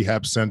 a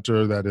rehab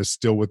center that is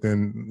still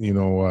within,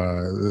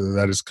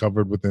 that is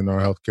covered within our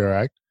Healthcare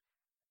Act.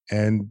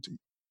 And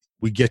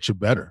we get you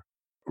better,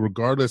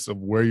 regardless of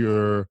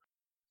where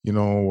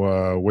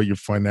what your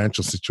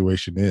financial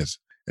situation is.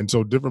 And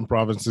so different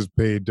provinces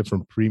pay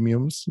different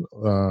premiums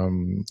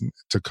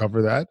to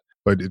cover that,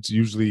 but it's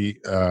usually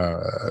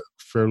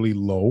fairly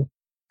low.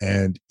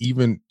 And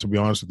even, to be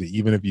honest with you,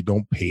 even if you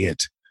don't pay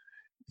it,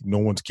 no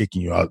one's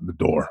kicking you out the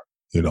door.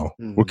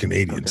 We're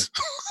Canadians.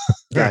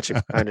 Okay.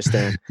 Gotcha. I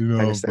understand. I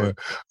understand.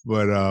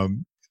 But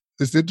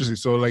it's interesting.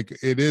 So like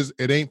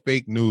it ain't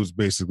fake news,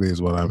 basically,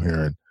 is what I'm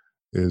hearing,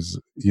 is,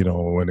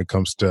 when it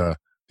comes to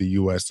the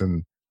US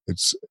and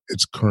its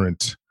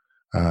current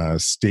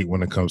state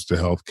when it comes to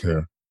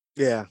healthcare.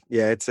 Yeah.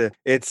 It's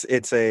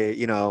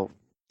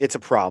a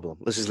problem.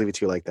 Let's just leave it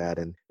to you like that.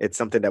 And it's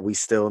something that we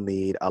still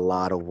need a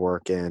lot of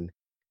work in.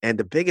 And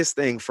the biggest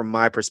thing from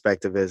my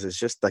perspective is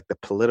just like the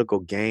political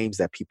games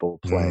that people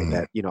play,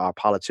 that, our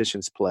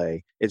politicians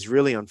play. It's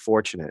really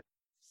unfortunate.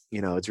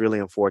 It's really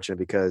unfortunate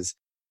because,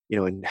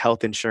 in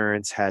health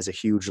insurance has a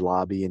huge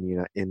lobby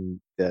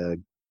in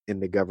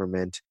the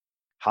government.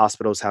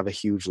 Hospitals have a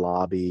huge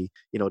lobby.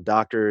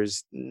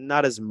 Doctors,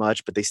 not as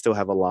much, but they still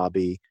have a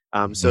lobby.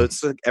 So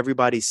it's like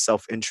everybody's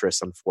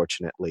self-interest,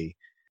 unfortunately.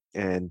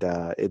 And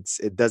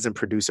it doesn't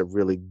produce a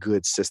really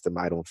good system,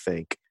 I don't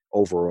think,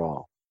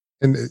 overall.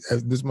 And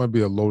this might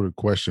be a loaded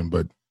question,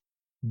 but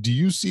do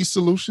you see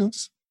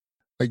solutions?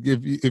 Like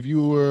if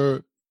you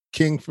were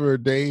king for a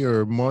day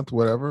or a month,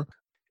 whatever?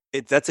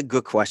 That's a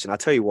good question. I'll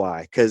tell you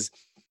why. Because,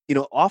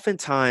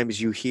 oftentimes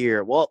you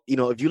hear, well,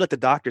 if you let the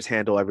doctors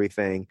handle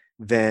everything,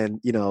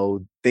 then,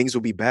 things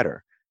will be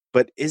better.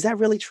 But is that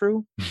really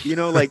true?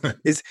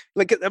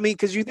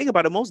 Because you think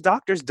about it, most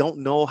doctors don't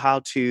know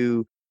how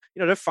to,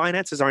 their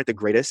finances aren't the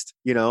greatest.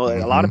 A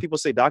lot of people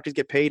say doctors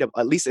get paid,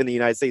 at least in the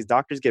United States,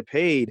 doctors get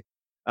paid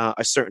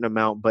a certain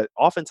amount, but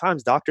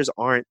oftentimes doctors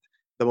aren't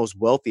the most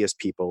wealthiest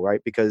people,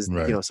 right? Because,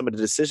 right. Some of the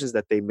decisions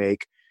that they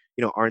make,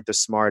 aren't the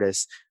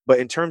smartest. But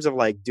in terms of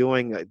like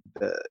doing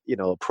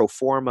the, pro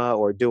forma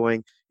or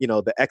doing,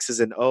 the X's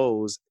and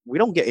O's, we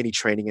don't get any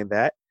training in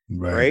that.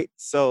 Right.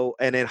 So,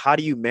 and then how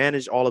do you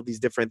manage all of these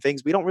different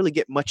things? We don't really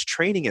get much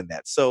training in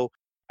that. So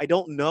I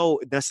don't know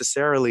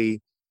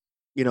necessarily,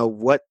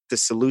 what the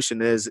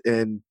solution is.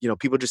 And,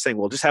 people just saying,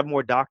 well, just have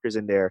more doctors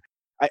in there.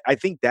 I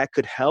think that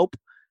could help.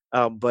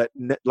 But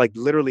like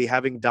literally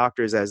having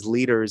doctors as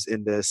leaders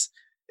in this,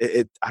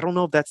 I don't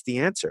know if that's the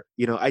answer.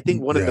 I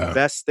think one of the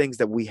best things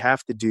that we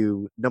have to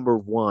do, number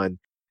one,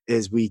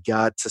 is we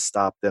got to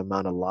stop the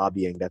amount of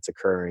lobbying that's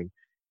occurring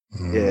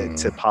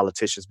to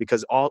politicians,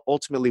 because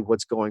ultimately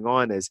what's going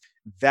on is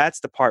that's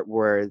the part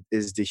where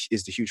is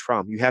the huge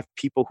problem. You have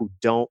people who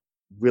don't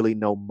really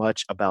know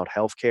much about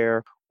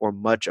healthcare or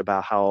much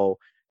about how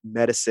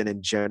medicine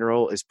in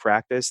general is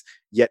practiced,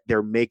 yet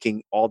they're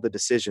making all the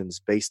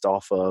decisions based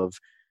off of,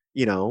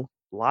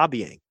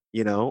 lobbying,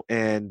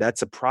 and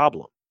that's a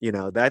problem.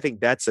 I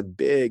think that's a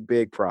big,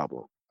 big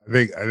problem. I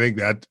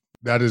think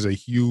that is a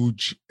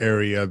huge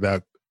area I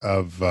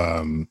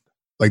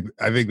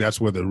think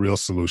that's where the real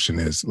solution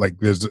is. Like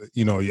there's,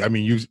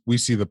 we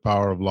see the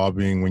power of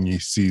lobbying when you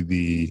see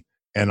the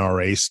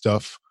NRA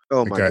stuff.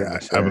 Oh my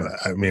goodness. I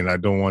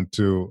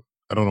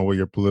don't know what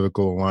your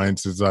political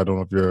alliance is. I don't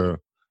know if you're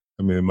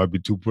I mean, it might be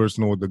too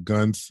personal with the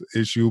guns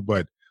issue,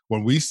 but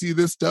when we see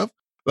this stuff,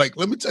 like,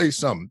 let me tell you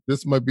something.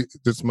 This might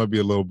be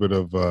a little bit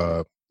of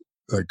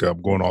like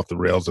I'm going off the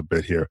rails a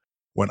bit here.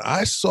 When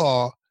I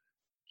saw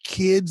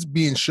kids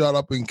being shot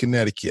up in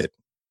Connecticut,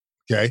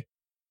 okay,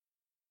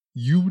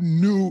 you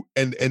knew,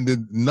 and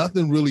then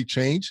nothing really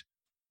changed.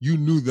 You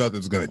knew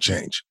nothing's gonna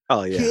change.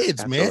 Oh yeah,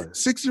 Kids, absolutely. man,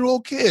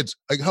 6-year-old kids.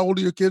 Like, how old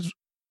are your kids?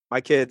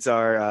 My kids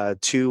are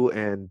 2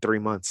 and 3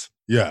 months.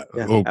 Yeah.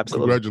 Yeah, Oh,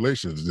 absolutely.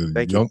 congratulations.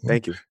 Thank you.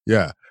 Thank you.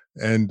 Yeah.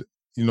 And,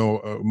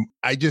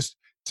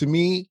 to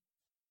me,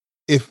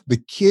 if the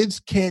kids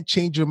can't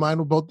change their mind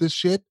about this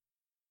shit,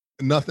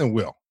 nothing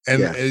will. And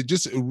Yeah. it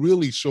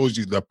really shows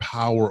you the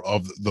power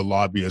of the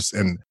lobbyists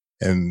and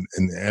the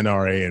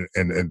NRA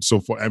and so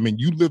forth. I mean,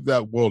 you live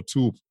that world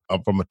too,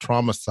 from a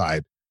trauma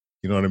side.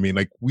 You know what I mean?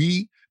 Like,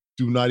 we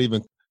do not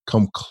even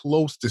come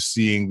close to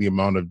seeing the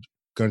amount of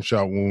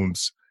gunshot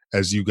wounds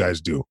as you guys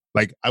do.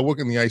 Like, I work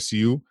in the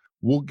ICU.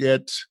 We'll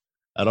get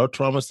at our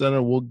trauma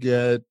center, we'll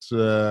get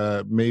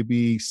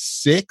maybe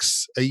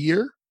 6 a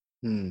year.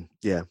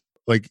 Yeah.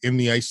 Like, in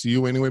the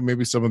ICU anyway.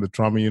 Maybe some of the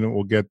trauma unit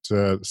will get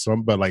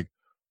some, but like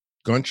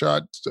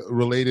gunshot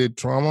related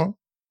trauma,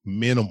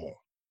 minimal.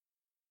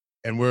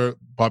 And we're a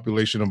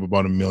population of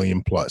about 1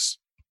 million plus.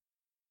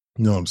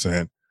 You know what I'm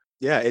saying?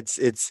 Yeah, it's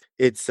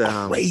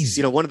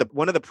Crazy. one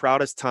of the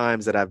proudest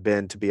times that I've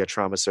been to be a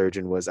trauma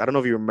surgeon was, I don't know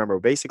if you remember,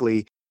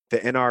 basically the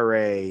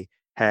NRA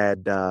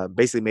had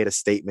basically made a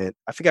statement.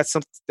 I forgot,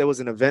 there was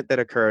an event that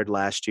occurred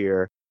last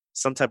year.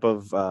 Some type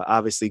of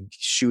obviously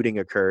shooting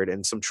occurred,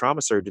 and some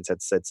trauma surgeons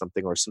had said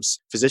something, or some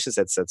physicians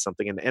had said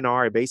something, and the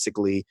NRA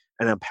basically,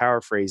 and I'm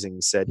paraphrasing,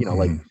 said,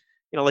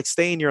 like,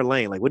 stay in your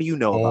lane. Like, what do you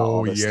know about all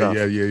Oh, this yeah,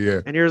 stuff?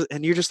 yeah.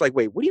 And you're just like,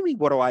 wait, what do you mean?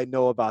 What do I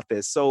know about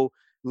this? So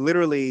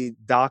literally,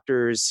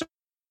 doctors,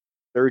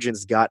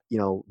 surgeons got,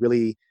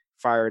 really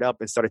fired up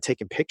and started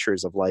taking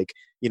pictures of, like,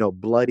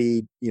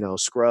 bloodied,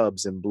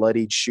 scrubs and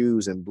bloodied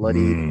shoes and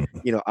bloodied,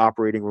 Mm.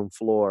 Operating room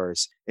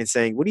floors, and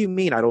saying, what do you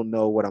mean I don't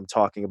know what I'm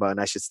talking about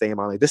and I should stay in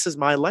my lane? This is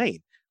my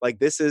lane. Like,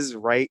 this is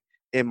right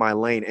in my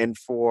lane. And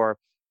for,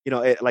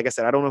 like I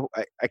said, I don't know.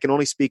 I can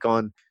only speak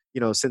on,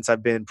 since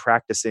I've been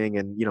practicing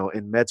and,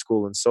 in med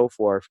school and so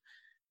forth.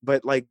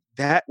 But like,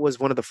 that was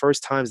one of the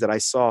first times that I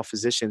saw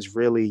physicians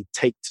really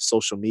take to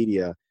social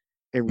media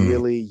and Mm.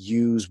 really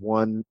use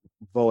one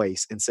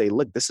voice and say,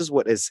 look, this is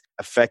what is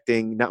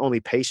affecting not only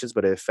patients,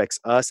 but it affects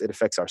us, it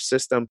affects our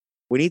system.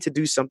 We need to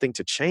do something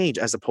to change,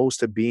 as opposed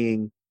to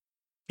being,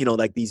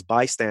 like, these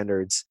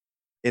bystanders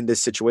in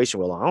this situation.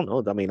 Well, I don't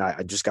know. I mean,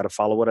 I just got to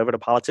follow whatever the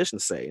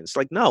politicians say. And it's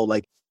like, no,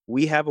 like,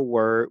 we have a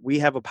word, we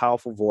have a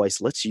powerful voice.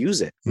 Let's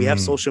use it. We have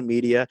Mm. social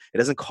media. It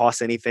doesn't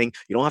cost anything.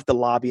 You don't have to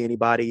lobby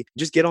anybody.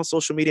 Just get on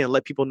social media and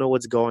let people know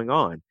what's going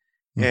on.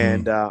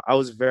 And Mhm. I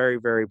was very,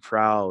 very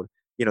proud,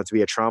 to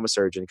be a trauma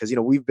surgeon, because,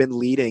 we've been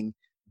leading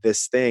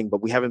this thing,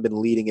 but we haven't been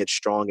leading it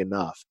strong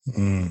enough.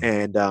 Mm.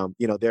 And,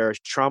 there are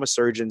trauma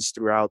surgeons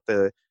throughout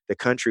the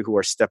country who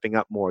are stepping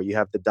up more. You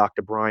have the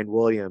Dr. Brian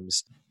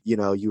Williams,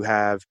 you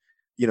have,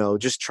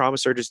 just trauma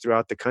surgeons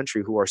throughout the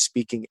country who are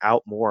speaking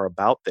out more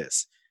about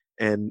this,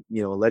 and,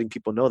 letting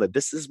people know that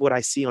this is what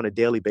I see on a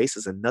daily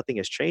basis and nothing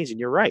has changed. And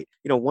you're right.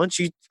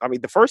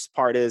 The first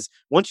part is,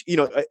 once,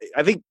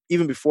 I think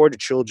even before the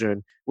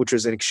children, which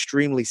was an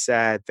extremely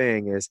sad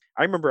thing, is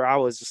I remember I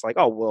was just like,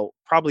 oh, well,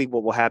 probably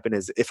what will happen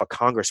is if a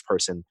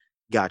congressperson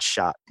got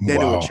shot,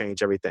 then it would Wow.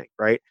 change everything.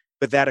 Right.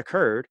 But that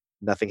occurred,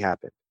 nothing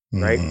happened.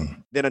 Right.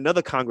 Mhm. Then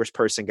another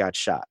congressperson got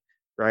shot.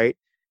 Right.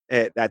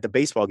 At the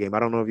baseball game. I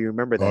don't know if you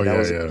remember that. Oh, That yeah,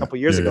 was a yeah. couple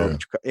years Yeah, ago.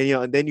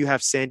 yeah. And then you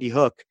have Sandy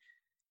Hook,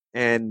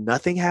 and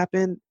nothing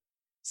happened.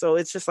 So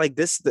it's just like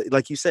this,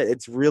 like you said,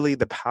 it's really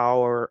the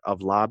power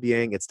of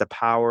lobbying. It's the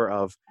power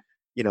of,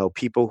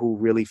 people who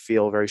really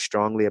feel very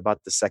strongly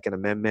about the Second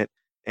Amendment,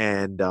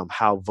 and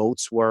how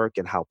votes work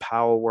and how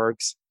power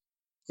works.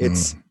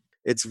 It's Mm.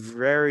 it's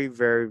very,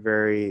 very,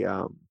 very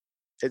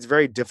it's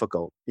very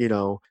difficult,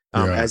 Yeah.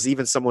 as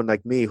even someone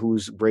like me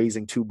who's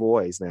raising 2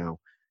 boys now,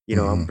 I'm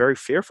Mhm. very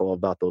fearful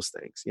about those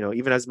things.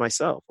 Even as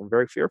myself, I'm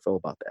very fearful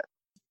about that.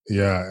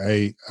 Yeah,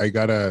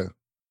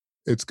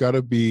 it's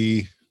gotta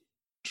be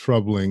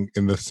troubling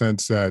in the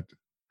sense that,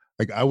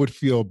 like, I would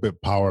feel a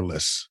bit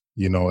powerless,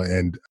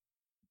 and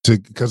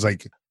because,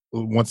 like,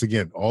 once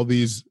again, all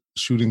these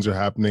shootings are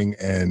happening,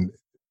 and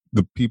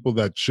the people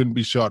that shouldn't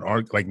be shot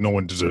aren't, like, no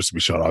one deserves to be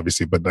shot,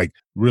 obviously, but, like,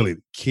 really,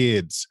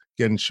 kids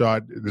getting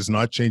shot is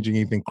not changing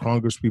anything.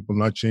 Congress people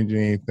not changing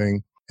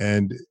anything.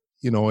 And,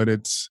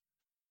 and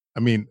I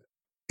mean,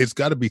 it's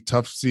got to be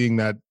tough seeing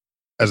that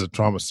as a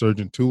trauma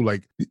surgeon too.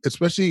 Like,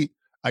 especially,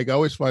 like, I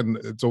always find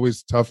it's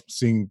always tough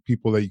seeing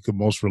people that you can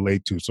most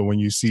relate to. So when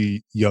you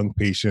see young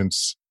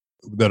patients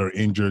that are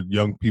injured,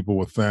 young people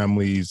with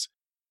families,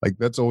 like,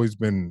 that's always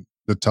been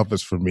the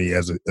toughest for me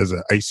as a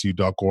ICU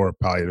doc or a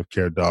palliative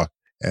care doc.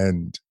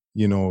 And,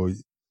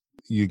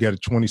 you get a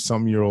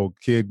 20-some-year-old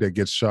kid that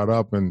gets shot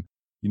up, and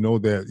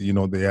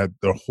that, they had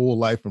their whole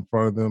life in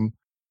front of them.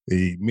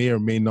 They may or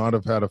may not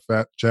have had a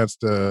chance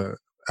to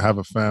have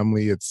a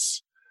family.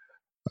 It's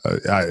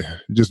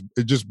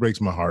It just breaks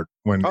my heart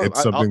when Oh,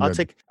 it's something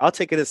that. I'll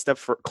take it a step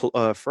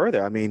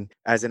further. I mean,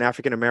 as an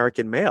African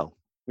American male,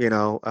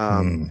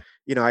 Mm,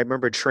 I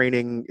remember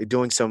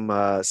doing some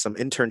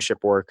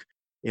internship work,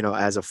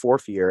 as a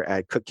fourth year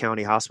at Cook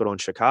County Hospital in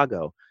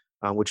Chicago,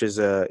 which is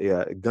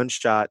a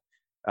gunshot.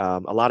 A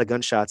lot of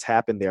gunshots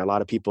happen there. A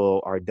lot of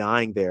people are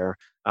dying there.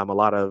 A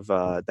lot of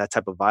that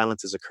type of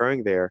violence is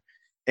occurring there.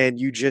 And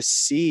you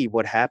just see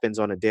what happens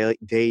on a day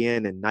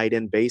in and night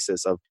in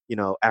basis of,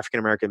 African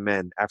American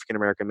men,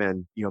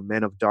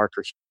 men of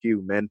darker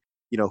hue, men,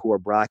 who are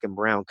black and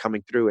brown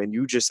coming through. And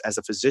you just, as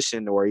a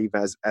physician, or even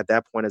as at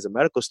that point as a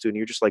medical student,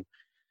 you're just like,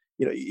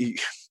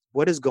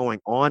 what is going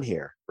on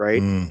here,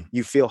 right? mm,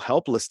 You feel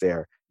helpless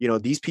there.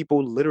 These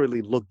people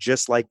literally look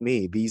just like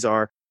me. These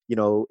are,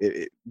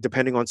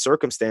 depending on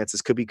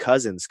circumstances, could be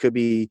cousins, could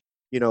be,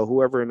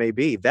 whoever it may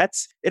be.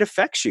 It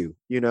affects you,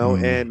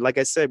 mm, and like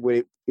I said,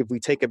 if we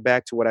take it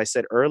back to what I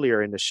said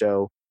earlier in the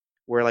show,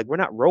 we're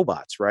not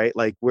robots, right?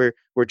 Like we're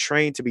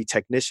trained to be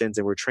technicians,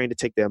 and we're trained to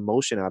take the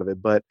emotion out of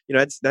it. But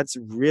that's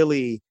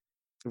really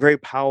very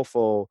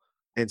powerful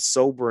and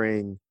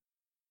sobering,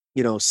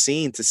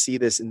 scene to see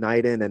this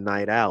night in and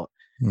night out,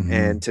 and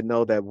mhm, to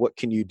know that what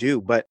can you do.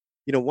 But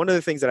one of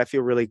the things that I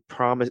feel really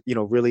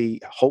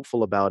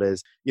hopeful about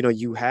is,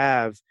 you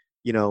have,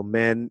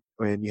 men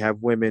and you have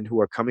women who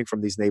are coming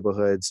from these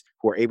neighborhoods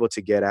who are able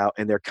to get out,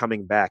 and they're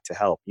coming back to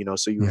help.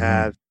 So you mhm,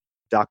 have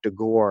Dr.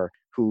 Gore,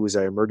 who is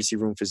an emergency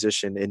room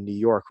physician in New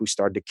York, who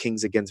started the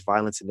Kings Against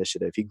Violence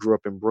initiative. He grew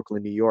up in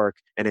Brooklyn, New York,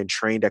 and then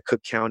trained at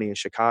Cook County in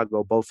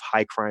Chicago, both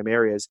high crime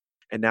areas.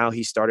 And now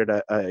he started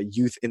a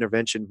youth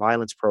intervention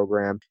violence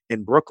program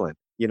in Brooklyn,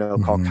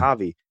 called mhm.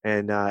 Kavi.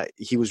 And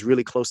he was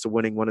really close to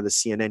winning one of the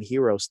CNN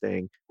Heroes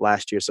thing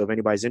last year. So if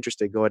anybody's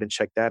interested, go ahead and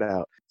check that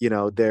out.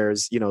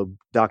 There's,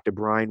 Dr.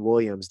 Brian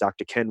Williams,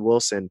 Dr. Ken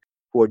Wilson,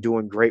 who are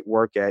doing great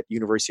work at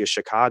University of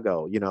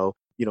Chicago.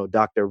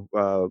 Dr.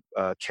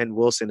 Ken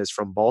Wilson is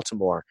from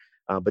Baltimore,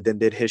 but then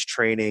did his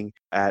training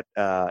at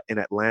in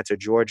Atlanta,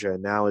 Georgia,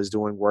 and now is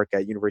doing work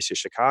at University of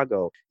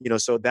Chicago.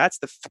 So that's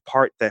the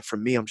part that for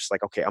me, I'm just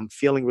like, okay, I'm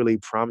feeling really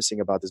promising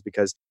about this,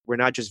 because we're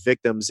not just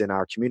victims in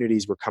our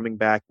communities. We're coming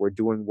back. We're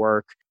doing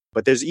work,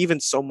 but there's even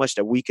so much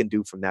that we can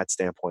do from that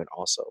standpoint,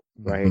 also,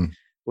 right? Mhm,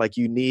 Like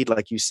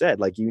like you said,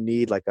 like you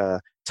need like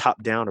a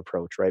top down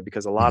approach, right?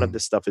 Because a lot of mhm,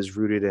 this stuff is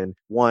rooted in,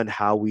 one,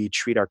 how we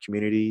treat our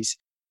communities,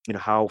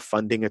 how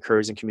funding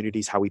occurs in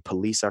communities, how we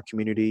police our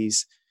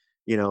communities,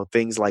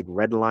 things like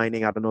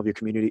redlining. I don't know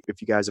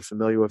if you guys are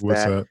familiar with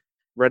What's that. that?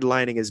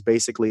 Redlining is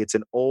basically, it's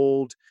an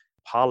old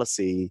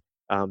policy,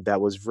 that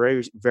was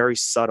very, very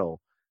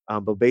subtle,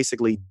 but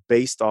basically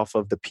based off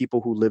of the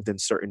people who lived in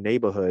certain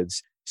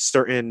neighborhoods.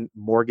 Certain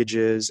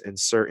mortgages and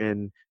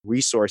certain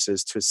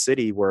resources to a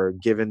city were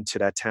given to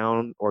that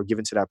town, or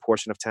given to that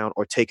portion of town,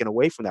 or taken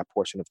away from that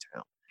portion of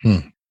town.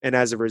 Hmm, And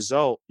as a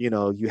result,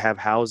 you have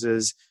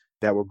houses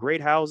that were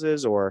great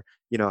houses, or,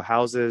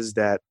 houses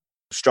that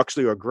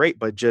structurally are great,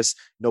 but just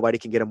nobody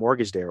can get a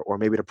mortgage there. Or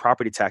maybe the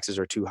property taxes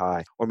are too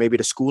high, or maybe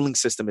the schooling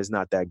system is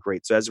not that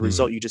great. So as a mm,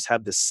 result, you just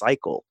have this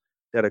cycle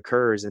that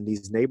occurs in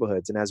these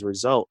neighborhoods. And as a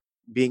result,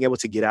 being able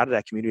to get out of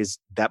that community is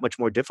that much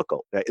more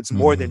difficult. It's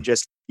more than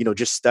mhm.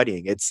 just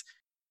studying. It's,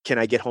 can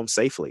I get home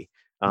safely?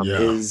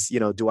 Yeah.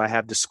 Do I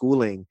have the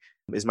schooling?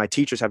 Is my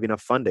teachers have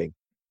enough funding?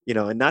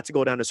 And not to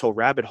go down this whole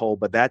rabbit hole,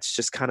 but that's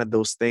just kind of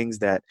those things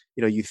that,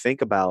 you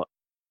think about,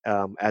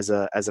 as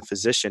a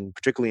physician,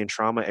 particularly in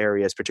trauma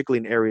areas,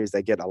 particularly in areas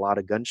that get a lot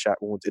of gunshot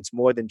wounds. It's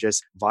more than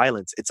just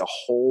violence. It's a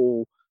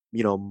whole,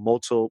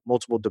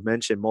 multiple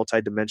dimension,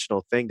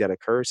 multi-dimensional thing that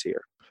occurs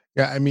here.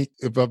 Yeah, I mean,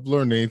 if I've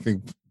learned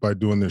anything by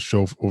doing this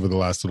show over the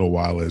last little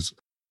while is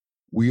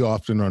we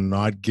often are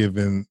not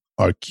giving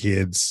our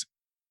kids,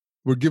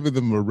 we're giving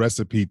them a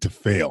recipe to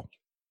fail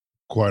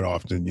quite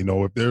often.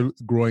 If they're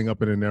growing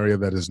up in an area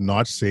that is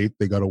not safe,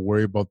 they got to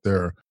worry about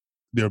their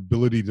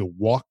ability to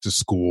walk to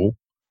school.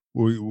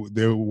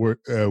 They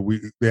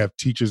have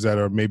teachers that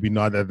are maybe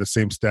not at the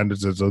same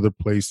standards as other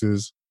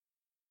places.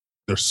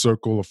 Their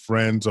circle of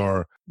friends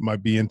are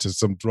might be into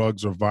some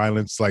drugs or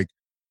violence. Like,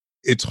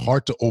 it's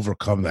hard to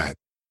overcome that.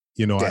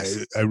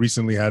 Yes. I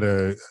recently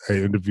I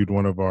interviewed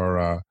one of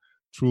our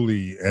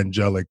truly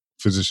angelic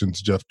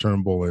physicians, Jeff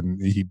Turnbull,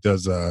 and he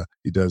does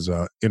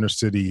inner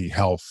city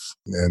health,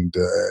 and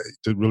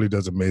it really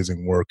does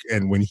amazing work.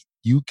 And when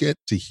you get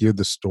to hear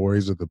the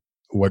stories of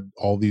what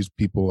all these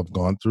people have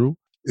gone through,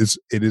 it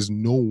is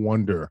no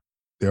wonder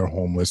they're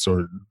homeless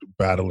or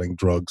battling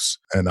drugs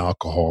and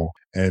alcohol.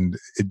 And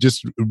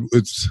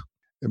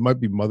it might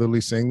be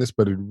motherly saying this,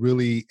 but it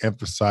really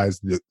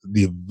emphasized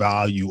the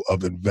value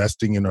of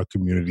investing in our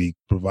community,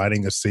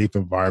 providing a safe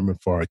environment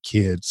for our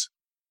kids,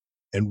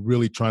 and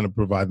really trying to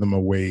provide them a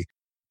way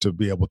to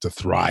be able to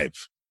thrive.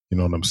 You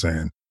know what I'm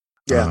saying?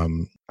 Yeah,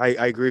 Um, I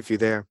agree with you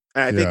there.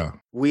 And I think yeah.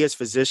 we as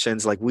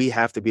physicians, like, we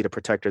have to be the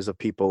protectors of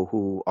people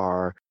who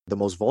are the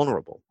most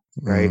vulnerable,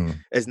 right? Mm,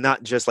 It's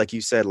not just like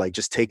you said, like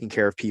just taking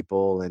care of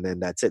people and then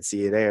that's it.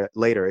 See you there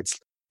later.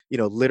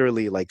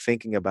 literally like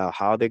thinking about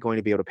how they're going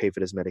to be able to pay for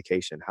this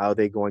medication, how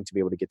they're going to be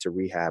able to get to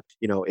rehab.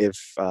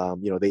 If,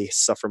 they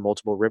suffer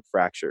multiple rib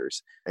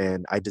fractures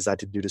and I decide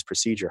to do this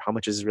procedure, how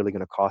much is it really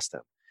going to cost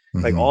them?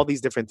 Like Hmm. all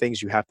these different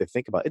things you have to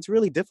think about. It's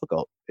really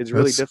difficult. It's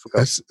really That's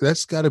difficult.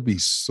 that's got to be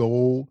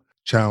so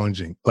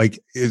challenging. Like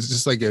it's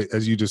just like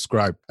as you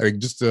described. Like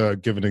just to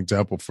give an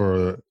example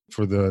for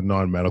the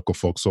non-medical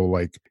folks. So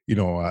like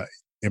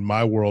in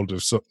my world,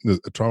 if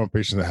a trauma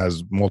patient that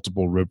has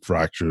multiple rib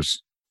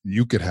fractures,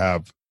 you could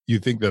have you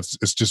think it's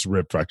just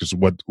rib fractures.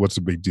 What's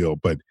the big deal?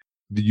 But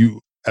you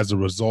as a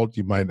result,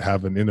 you might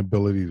have an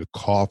inability to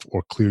cough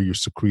or clear your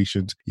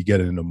secretions. You get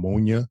a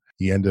pneumonia.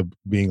 You end up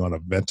being on a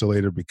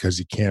ventilator because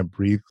you can't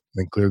breathe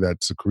and clear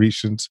that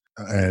secretions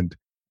and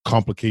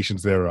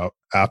complications there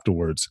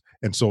afterwards.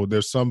 And so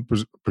there's some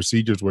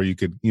procedures where you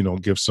could,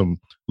 give some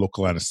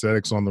local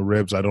anesthetics on the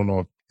ribs. I don't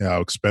know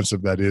how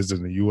expensive that is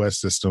in the U.S.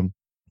 system,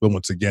 but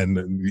once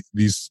again,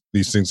 these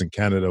things in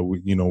Canada,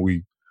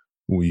 we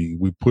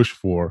push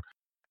for,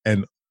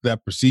 and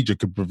that procedure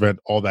could prevent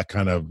all that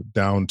kind of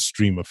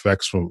downstream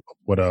effects from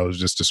what I was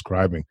just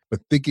describing. But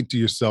thinking to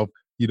yourself,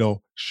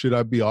 should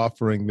I be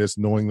offering this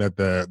knowing that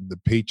the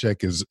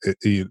paycheck is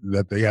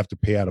that they have to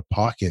pay out of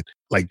pocket?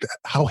 Like,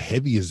 how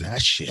heavy is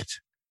that shit?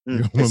 You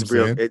know what I'm It's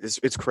real. saying?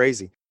 It's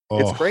crazy.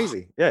 It's Oh,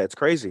 crazy. Yeah, it's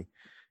crazy.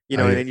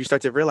 And I then you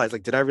start to realize,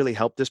 like, did I really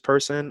help this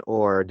person,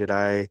 or did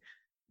I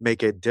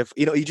make it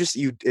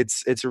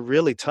it's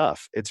really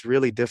tough. It's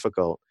really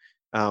difficult.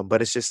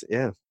 But it's just,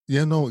 yeah.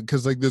 yeah, no,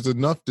 because like there's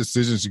enough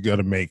decisions you got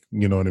to make.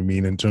 You know what I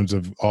mean in terms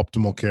of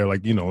optimal care.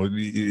 Like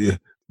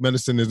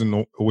medicine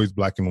isn't always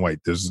black and white.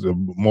 There's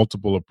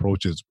multiple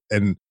approaches,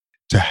 and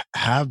to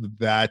have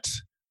that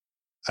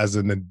as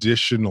an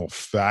additional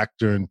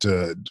factor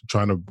into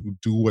trying to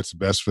do what's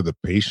best for the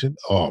patient.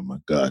 Oh my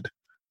God.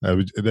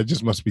 That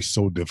just must be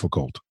so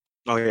difficult.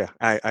 Oh yeah,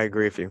 I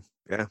agree with you.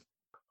 Yeah.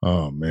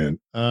 Oh man.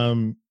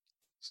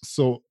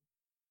 So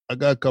I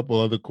got a couple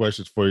other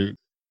questions for you.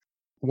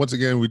 Once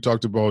again, we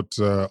talked about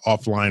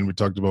offline. We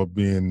talked about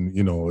being,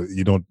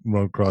 you don't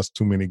run across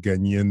too many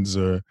Ghanaians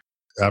or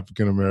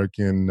African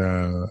American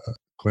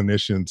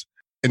clinicians.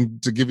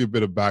 And to give you a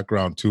bit of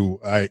background too,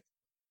 I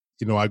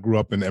grew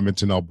up in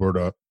Edmonton,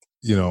 Alberta.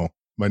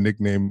 My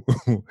nickname,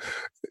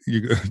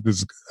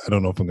 this, I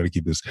don't know if I'm going to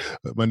keep this.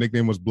 My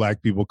nickname was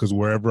Black People because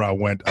wherever I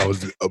went, I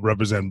was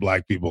representing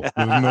Black people.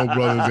 There was no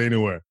brothers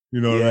anywhere. You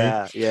know what I mean?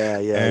 Yeah, yeah, yeah,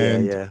 yeah,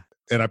 And yeah.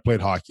 and I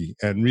played hockey.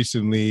 And Oh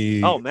recently,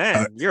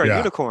 man, you're a yeah,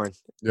 unicorn.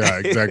 yeah,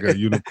 exactly,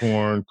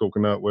 unicorn,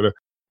 coconut, whatever.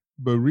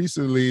 But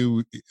recently,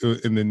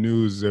 in the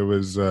news, there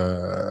was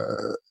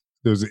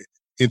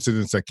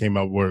incidents that came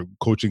out where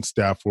coaching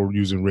staff were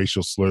using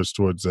racial slurs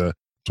towards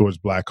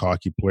black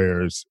hockey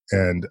players,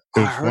 and it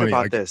Oh, I was heard funny.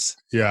 about Like, this.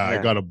 yeah, I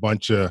Yeah. got a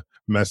bunch of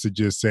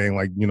messages saying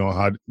like,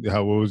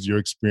 how what was your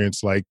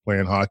experience like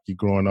playing hockey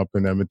growing up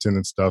in Edmonton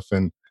and stuff,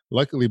 and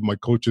luckily my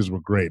coaches were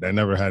great. I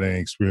never had any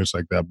experience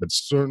like that, but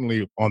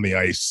certainly on the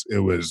ice, it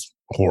was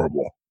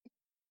horrible.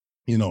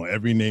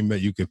 Every name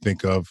that you could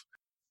think of,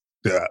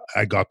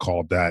 I got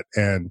called that,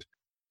 and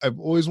I've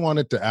always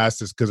wanted to ask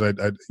this because I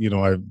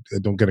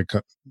don't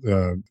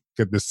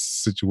get this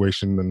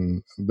situation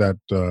and that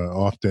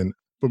often.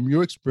 From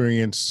your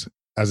experience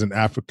as an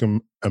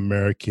African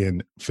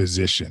American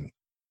physician,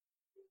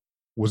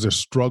 was there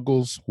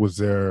struggles? Was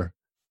there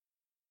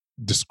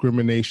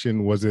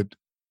discrimination? Was it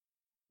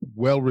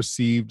well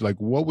received? Like,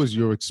 what was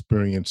your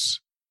experience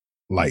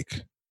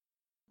like?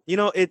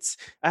 It's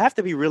I have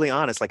to be really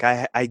honest. Like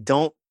I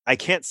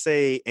can't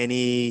say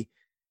any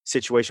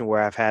situation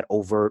where I've had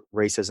overt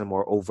racism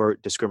or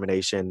overt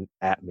discrimination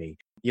at me.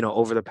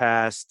 Over the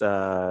past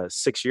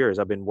 6 years,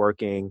 I've been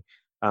working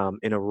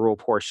in a rural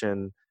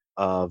portion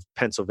of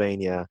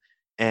Pennsylvania,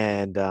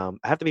 and I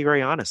have to be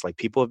very honest. Like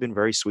people have been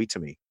very sweet to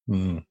me.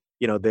 Mm,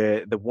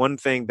 The one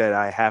thing that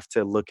I have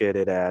to look at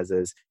it as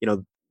is,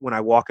 when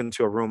I walk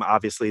into a room,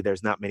 obviously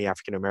there's not many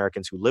African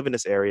Americans who live in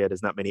this area.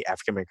 There's not many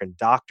African American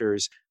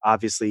doctors,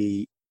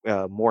 obviously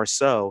more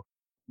so.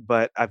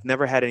 But I've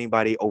never had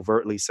anybody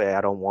overtly say,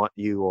 "I don't want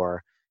you,"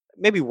 or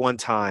maybe one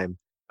time.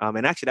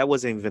 And actually, that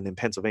wasn't even in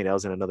Pennsylvania. That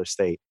was in another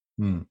state.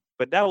 mm,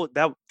 But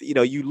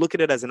you look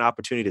at it as an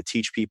opportunity to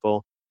teach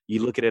people. I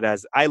look at it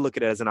as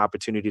an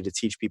opportunity to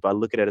teach people. I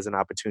look at it as an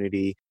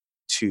opportunity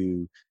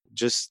to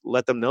just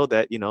let them know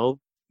that,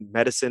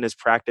 medicine is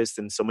practiced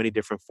in so many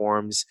different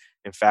forms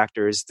and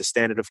factors. The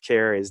standard of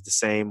care is the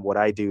same. What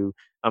I do,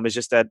 is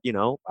just that,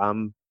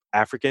 I'm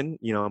African,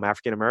 I'm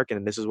African American,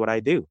 and this is what I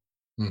do.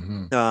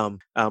 mhm,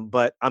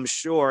 But I'm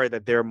sure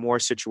that there are more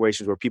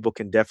situations where people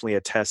can definitely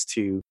attest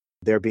to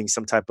there being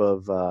some type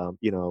of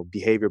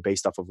behavior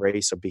based off of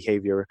race or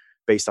behavior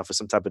based off of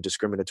some type of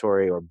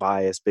discriminatory or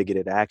bias,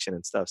 bigoted action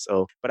and stuff.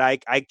 So, but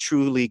I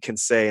truly can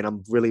say, and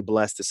I'm really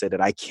blessed to say that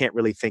I can't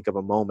really think of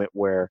a moment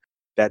where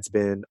that's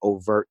been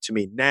overt to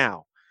me.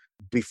 Now,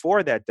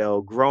 before that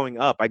though, growing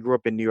up, I grew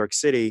up in New York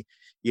City.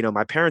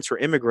 My parents were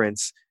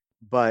immigrants,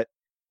 but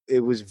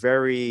it was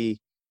very,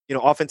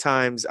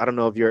 oftentimes, I don't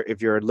know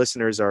if your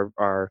listeners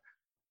are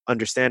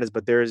understand this,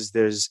 but there's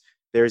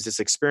there's this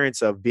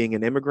experience of being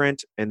an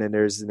immigrant, and then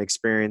there's an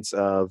experience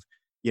of,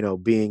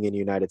 being in the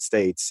United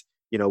States,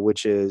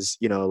 which is,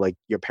 like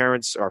your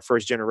parents are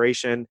first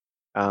generation.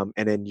 And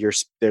then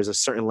there's a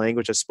certain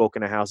language that's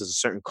spoken in the house. There's a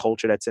certain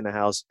culture that's in the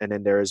house. And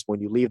then there's, when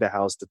you leave the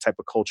house, the type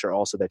of culture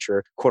also that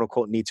you're quote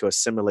unquote need to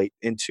assimilate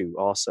into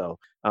also.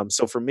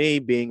 So for me,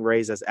 being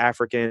raised as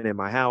African in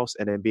my house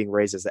and then being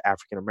raised as an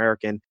African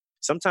American,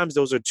 sometimes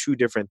those are two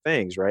different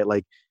things, right?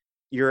 Like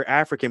you're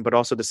African, but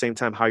also at the same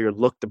time, how you're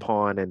looked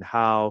upon and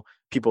how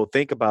people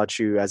think about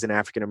you as an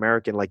African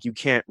American, like you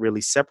can't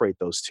really separate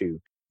those two.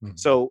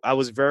 So I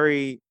was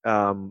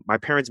my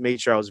parents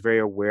made sure I was very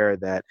aware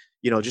that,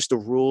 just the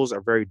rules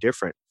are very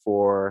different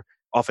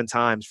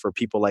oftentimes for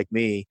people like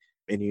me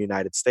in the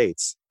United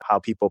States, how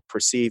people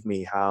perceive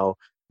me, how,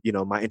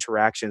 my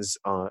interactions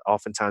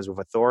oftentimes with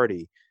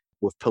authority,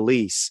 with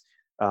police,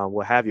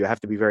 what have you. I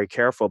have to be very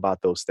careful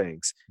about those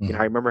things.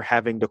 I remember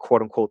having the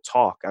quote unquote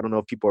talk. I don't know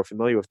if people are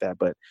familiar with that,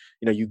 but,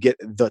 you get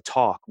the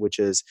talk, which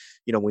is,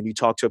 when you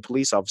talk to a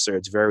police officer,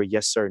 it's very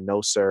yes, sir,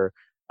 no, sir.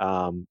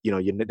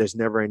 There's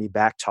never any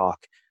back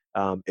talk.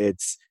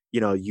 It's, you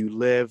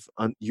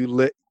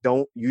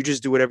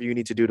just do whatever you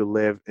need to do to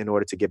live in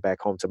order to get back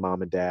home to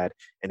mom and dad.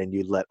 And then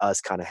you let us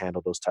kind of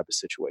handle those type of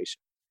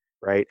situations,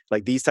 right?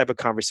 Like these type of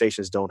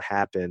conversations don't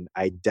happen,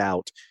 I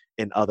doubt,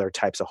 in other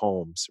types of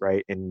homes,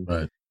 right? In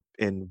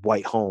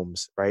white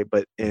homes, right?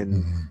 But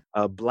in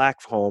a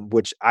black home,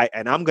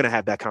 I'm going to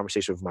have that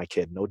conversation with my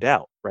kid, no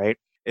doubt, right?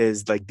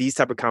 Is like these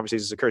type of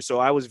conversations occur. So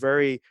I was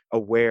very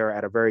aware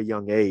at a very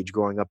young age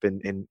growing up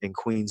in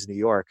Queens, New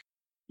York.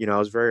 I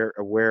was very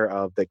aware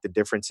of like the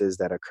differences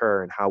that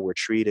occur and how we're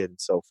treated and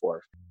so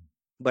forth.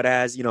 But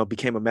as,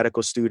 became a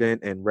medical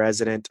student and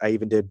resident, I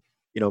even did,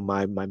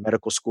 my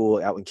medical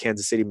school out in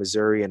Kansas City,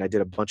 Missouri, and I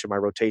did a bunch of my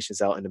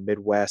rotations out in the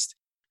Midwest.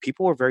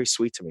 People were very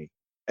sweet to me.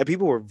 And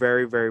people were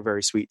very, very,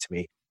 very sweet to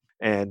me.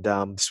 And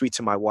sweet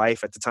to my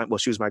wife at the time. Well,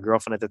 she was my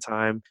girlfriend at the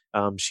time.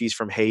 She's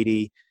from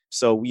Haiti.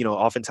 So,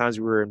 oftentimes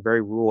we were in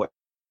very rural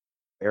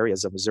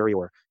areas of Missouri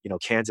or,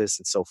 Kansas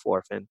and so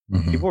forth. And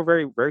people were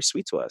very, very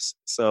sweet to us.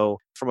 So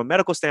from a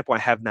medical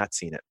standpoint, I have not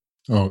seen it.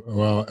 Oh,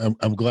 well,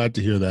 I'm glad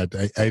to hear that.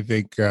 I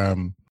think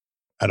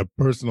at a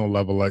personal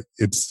level, like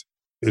it's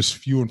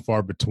few and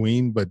far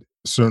between, but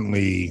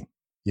certainly,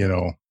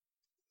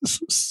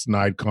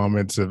 snide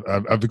comments.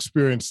 I've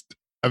experienced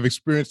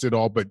it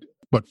all, but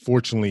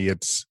fortunately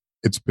it's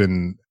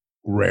been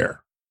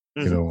rare,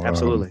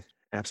 Absolutely.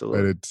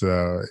 But it's,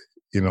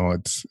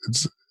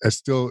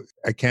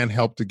 I can't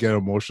help to get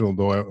emotional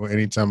though.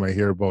 Anytime I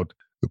hear about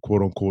the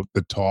quote unquote,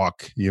 the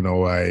talk,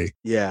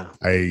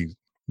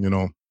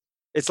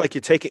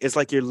 it's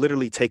like you're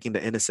literally taking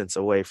the innocence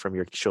away from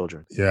your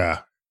children.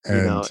 Yeah.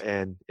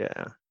 And,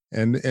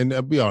 and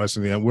I'll be honest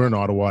with you, we're in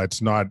Ottawa.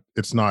 It's not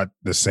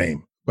the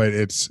same, but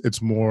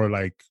it's more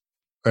like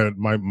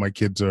my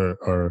kids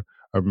are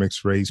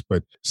mixed race,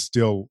 but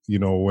still,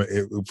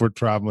 if we're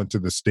traveling to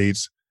the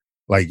States,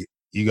 like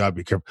you gotta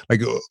be careful. Like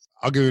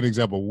I'll give you an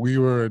example. We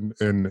were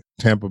in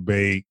Tampa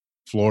Bay,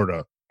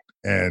 Florida,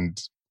 and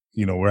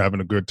we're having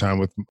a good time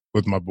with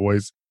my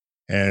boys,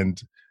 and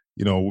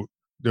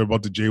they're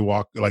about to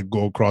jaywalk, like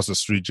go across the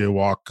street,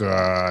 jaywalk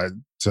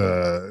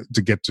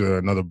to get to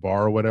another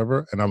bar or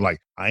whatever. And I'm like,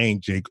 I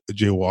ain't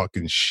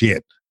jaywalking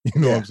shit.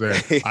 You know what I'm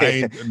saying? I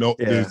ain't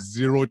there's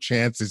zero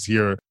chances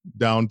here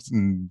down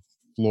in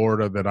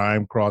Florida that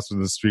I'm crossing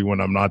the street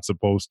when I'm not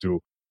supposed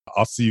to.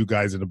 I'll see you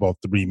guys in about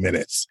 3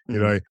 minutes.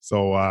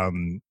 So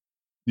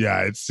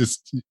it's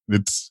just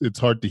it's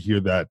hard to hear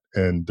that,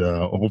 and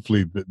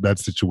hopefully that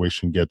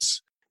situation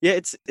gets. Yeah,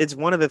 it's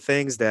one of the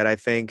things that I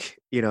think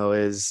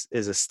is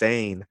a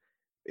stain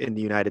in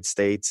the United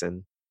States,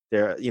 and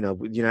the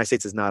United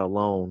States is not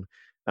alone.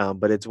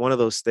 But it's one of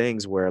those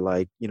things where,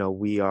 like,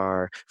 we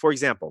are, for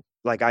example,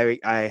 like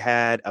I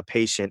had a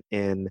patient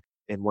in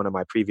one of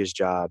my previous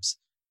jobs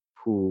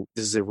who,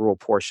 this is a rural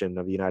portion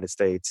of the United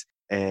States,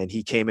 and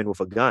he came in with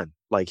a gun.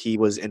 Like he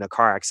was in a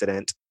car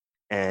accident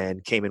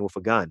and came in with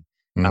a gun,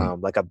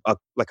 like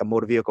a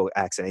motor vehicle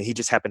accident. He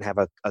just happened to have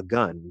a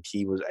gun.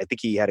 I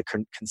think he had a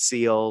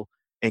conceal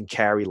and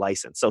carry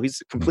license. So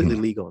he's completely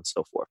legal and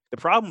so forth. The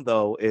problem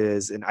though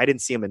is, and I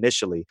didn't see him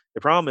initially,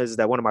 the problem is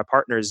that one of my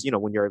partners,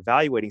 when you're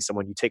evaluating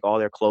someone, you take all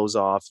their clothes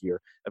off, you're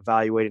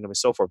evaluating them and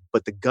so forth,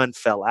 but the gun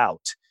fell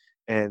out.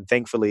 And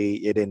thankfully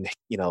it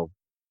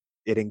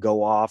didn't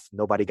go off.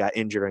 Nobody got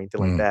injured or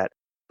anything like that.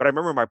 But I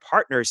remember my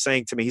partner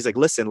saying to me, he's like,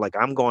 listen, like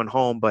I'm going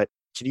home, but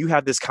can you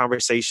have this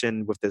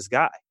conversation with this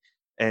guy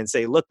and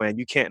say, look, man,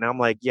 you can't. And I'm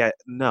like, yeah,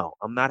 no,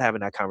 I'm not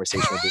having that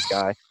conversation with this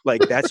guy.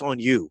 Like that's on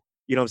you.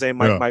 You know what I'm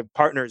saying? My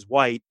partner is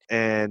white.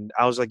 And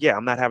I was like, yeah,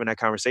 I'm not having that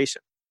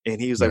conversation.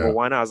 And he was like, well,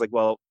 why not? I was like,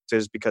 well,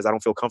 just because I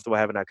don't feel comfortable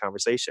having that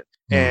conversation.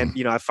 And,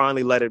 I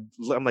finally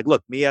I'm like,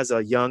 look, me as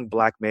a young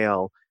black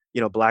male,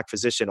 black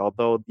physician,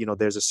 although,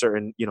 there's a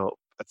certain,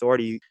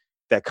 authority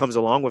that comes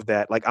along with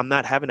that. Like, I'm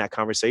not having that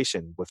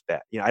conversation with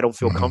that. I don't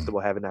feel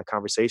comfortable having that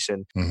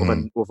conversation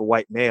with a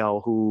white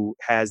male who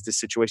has this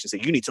situation. Say,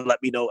 you need to let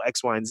me know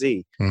X, Y, and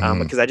Z.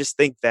 Because I just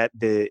think that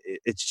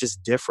it's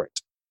just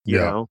different, you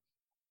know?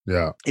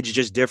 Yeah. It's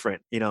just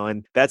different,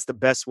 and that's the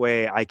best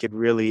way I could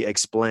really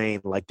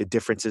explain like the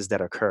differences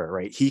that occur,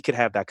 right? He could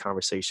have that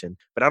conversation,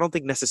 but I don't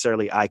think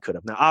necessarily I could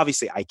have. Now,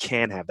 obviously I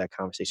can have that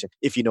conversation,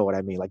 if you know what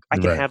I mean. Like I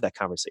can Right. have that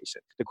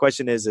conversation. The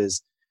question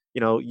is,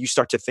 you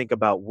start to think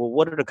about, well,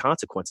 what are the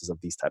consequences of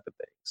these type of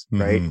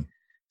things, right? Mm-hmm.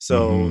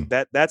 So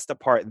Mm-hmm. that's the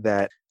part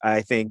that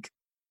I think,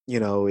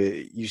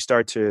 you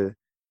start to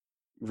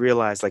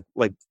realize like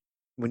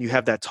when you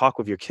have that talk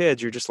with your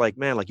kids, you're just like,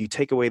 man, like you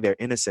take away their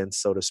innocence,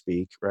 so to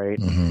speak, right?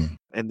 Mm-hmm.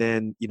 And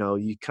then,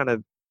 you kind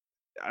of,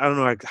 I don't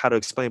know how to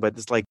explain, but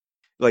it's like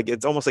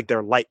it's almost like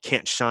their light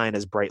can't shine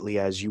as brightly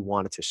as you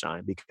want it to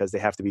shine because they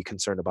have to be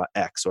concerned about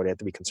X or they have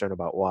to be concerned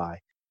about Y.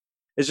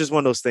 It's just one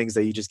of those things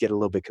that you just get a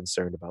little bit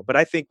concerned about. But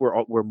I think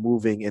we're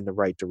moving in the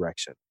right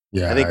direction. I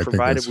Yeah, think I think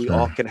provided that's we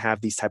all fair. can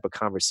have these type of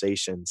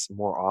conversations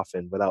more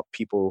often without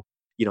people,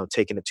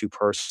 taking it too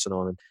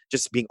personal and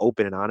just being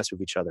open and honest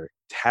with each other,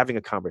 having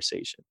a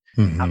conversation,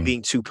 not Mm-hmm.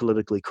 being too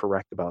politically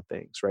correct about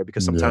things, right?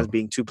 Because Yeah, sometimes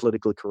being too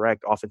politically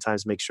correct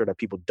oftentimes makes sure that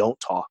people don't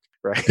talk,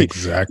 right?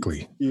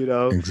 exactly. you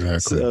know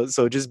Exactly.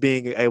 so just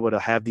being able to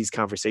have these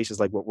conversations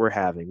like what we're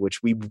having,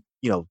 which we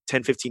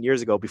 10, 15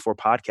 years ago before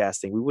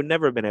podcasting, we would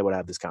never have been able to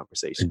have this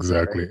conversation,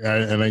 right? Exactly.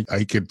 And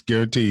I could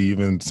guarantee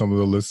even some of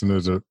the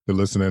listeners they're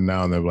listening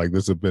now and they're like,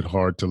 this is a bit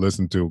hard to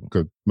listen to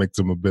because it makes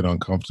them a bit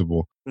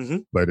uncomfortable. Hmm.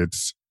 But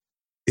it's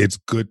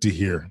good to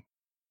hear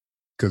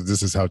because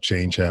this is how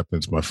change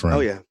happens, my Oh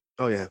friend. yeah.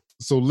 Oh yeah.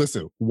 So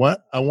listen,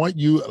 what I want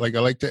you like I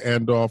like to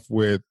end off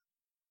with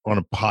on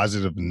a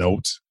positive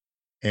note.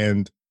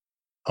 And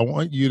I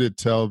want you to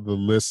tell the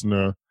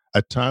listener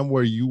a time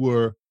where you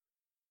were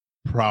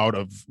proud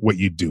of what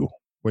you do,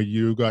 where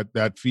you got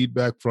that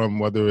feedback from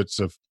whether it's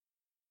a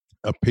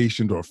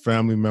patient or a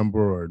family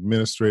member or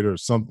administrator or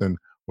something,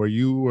 where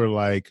you were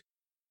like,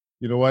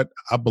 you know what,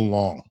 I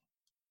belong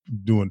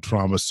doing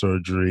trauma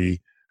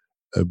surgery,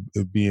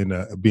 being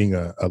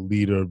a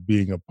leader,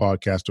 being a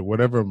podcaster,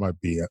 whatever it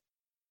might be.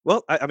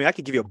 Well, I mean, I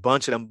could give you a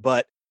bunch of them,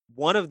 but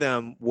one of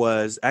them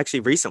was actually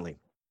recently.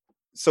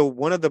 So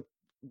one of the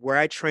where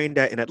I trained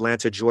at in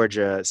Atlanta,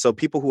 Georgia. So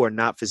people who are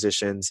not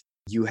physicians,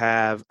 you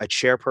have a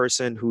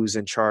chairperson who's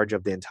in charge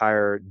of the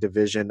entire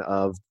division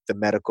of the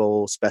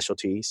medical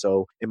specialty.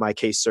 So in my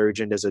case,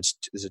 surgeon, there's a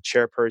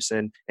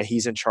chairperson, and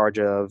he's in charge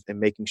of and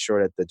making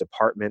sure that the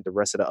department, the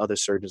rest of the other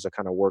surgeons are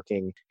kind of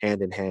working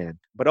hand in hand.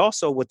 But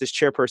also, what this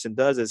chairperson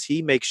does is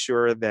he makes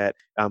sure that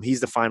he's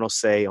the final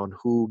say on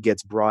who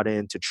gets brought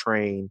in to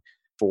train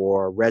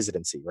for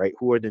residency, right?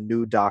 Who are the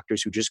new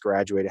doctors who just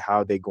graduated? How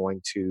are they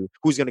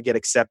who's going to get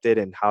accepted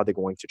and how they're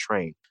going to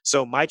train?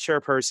 So my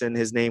chairperson,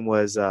 his name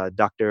was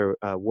Dr.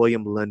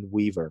 William Lynn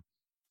Weaver,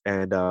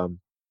 and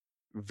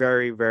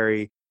very,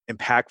 very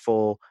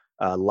impactful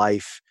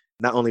life,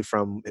 not only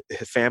from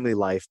his family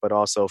life, but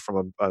also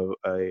from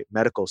a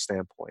medical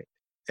standpoint.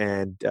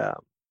 And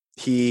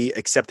he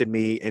accepted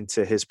me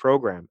into his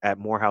program at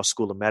Morehouse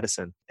School of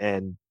Medicine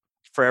and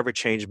forever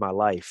changed my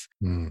life,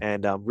 Mm.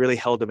 and really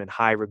held him in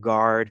high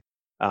regard.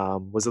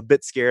 Was a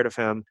bit scared of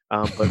him,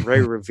 but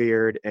very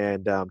revered,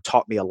 and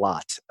taught me a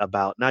lot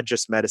about not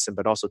just medicine,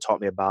 but also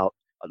taught me about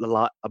a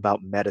lot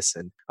about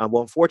medicine.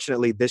 Well,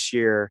 unfortunately, this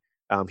year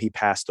he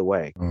passed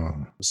away.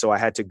 Oh. So I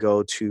had to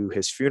go to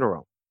his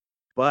funeral.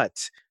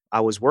 But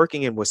I was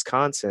working in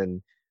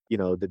Wisconsin,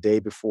 the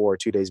day before,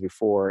 2 days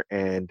before,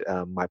 and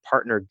my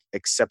partner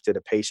accepted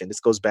a patient.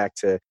 This goes back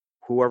to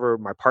whoever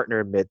my partner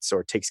admits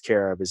or takes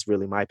care of is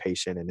really my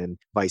patient, and then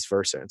vice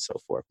versa and so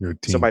forth. Your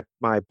So team.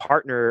 my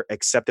partner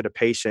accepted a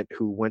patient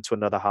who went to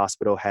another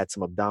hospital, had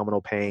some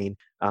abdominal pain.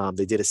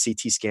 They did a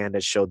CT scan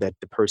that showed that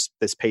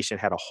this patient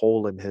had a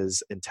hole in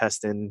his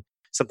intestine,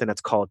 something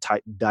that's called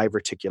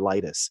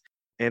diverticulitis.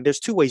 And there's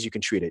two ways you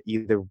can treat it,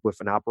 either with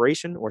an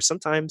operation, or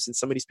sometimes in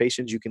some of these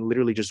patients, you can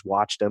literally just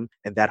watch them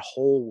and that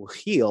hole will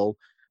heal.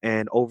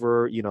 And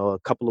over, a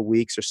couple of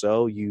weeks or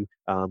so, you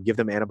give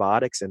them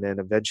antibiotics, and then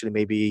eventually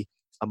maybe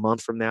a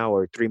month from now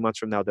or 3 months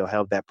from now, they'll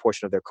have that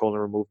portion of their colon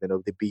removed and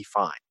they'll be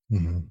fine.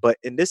 Mhm. But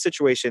in this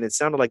situation, it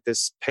sounded like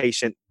this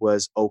patient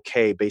was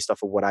okay based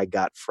off of what I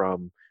got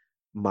from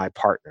my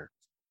partner.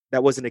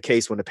 That wasn't the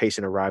case when the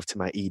patient arrived to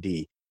my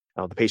ED.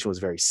 The patient was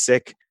very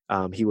sick.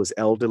 He was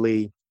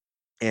elderly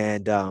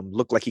and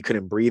looked like he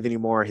couldn't breathe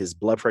anymore. His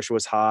blood pressure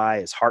was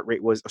high.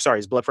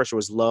 His blood pressure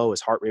was low.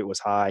 His heart rate was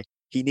high.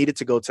 He needed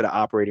to go to the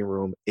operating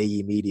room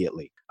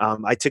immediately.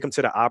 I took him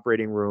to the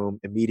operating room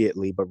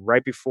immediately, but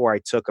right before I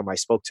took him, I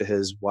spoke to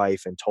his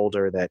wife and told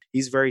her that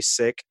he's very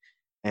sick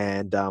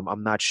and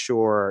I'm not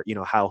sure,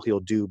 how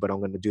he'll do, but I'm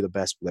going to do the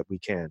best that we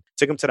can.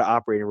 Took him to the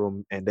operating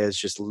room, and there's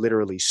just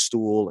literally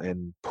stool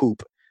and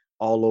poop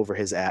all over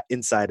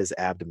inside his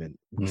abdomen.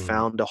 We Mm.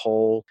 found a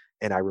hole,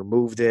 and I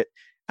removed it.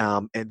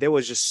 And there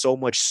was just so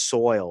much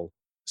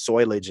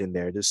soilage in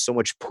there. There's so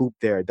much poop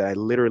there that I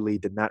literally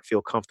did not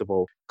feel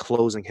comfortable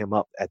closing him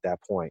up at that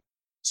point.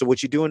 So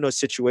what you do in those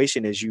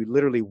situations is you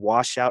literally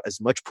wash out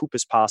as much poop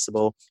as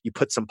possible. You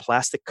put some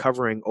plastic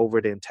covering over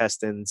the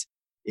intestines,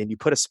 and you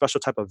put a special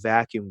type of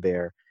vacuum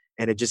there.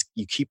 And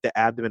you keep the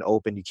abdomen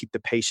open, you keep the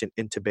patient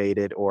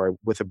intubated or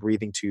with a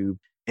breathing tube,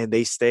 and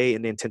they stay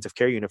in the intensive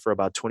care unit for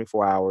about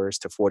 24 hours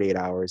to 48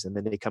 hours, and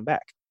then they come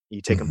back.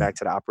 You take them Mhm. back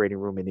to the operating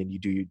room, and then you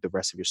do the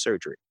rest of your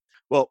surgery.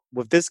 Well,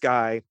 with this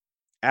guy,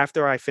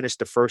 after I finished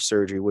the first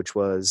surgery, which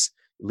was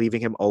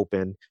leaving him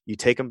open, you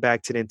take him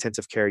back to the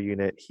intensive care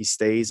unit. He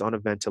stays on a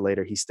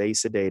ventilator, he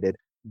stays sedated,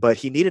 but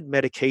he needed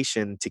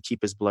medication to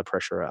keep his blood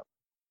pressure up.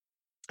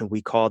 And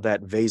we call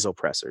that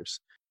vasopressors.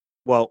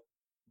 Well,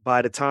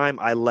 by the time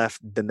I left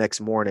the next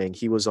morning,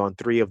 he was on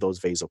 3 of those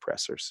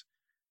vasopressors.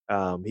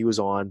 He was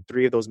on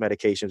 3 of those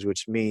medications,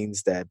 which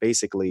means that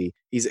basically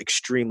he's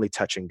extremely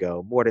touch and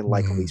go. More than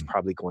likely, he's Mm.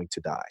 probably going to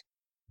die.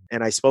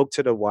 And I spoke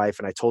to the wife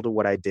and I told her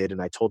what I did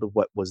and I told her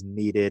what was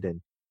needed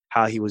and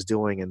how he was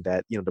doing and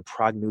that, the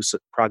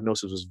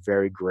prognosis was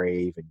very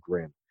grave and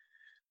grim.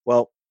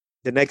 Well,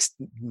 the next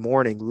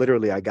morning,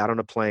 literally, I got on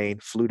a plane,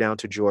 flew down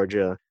to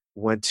Georgia,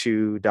 went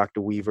to Dr.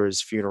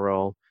 Weaver's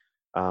funeral,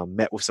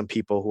 met with some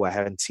people who I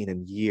hadn't seen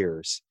in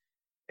years,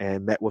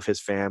 and met with his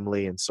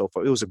family and so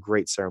forth. It was a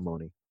great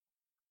ceremony.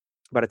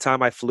 By the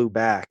time I flew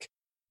back,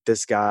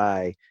 this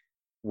guy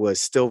was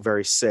still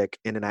very sick,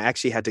 and then I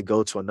actually had to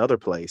go to another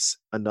place,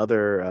 I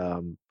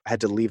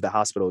had to leave the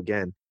hospital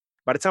again.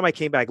 By the time I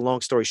came back,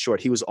 long story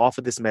short, he was off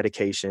of this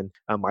medication.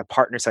 My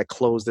partners had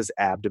closed his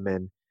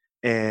abdomen,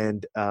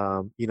 and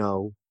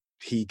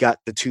he got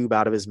the tube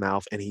out of his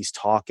mouth, and he's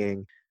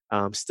talking,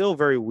 still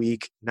very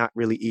weak, not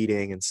really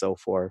eating, and so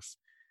forth.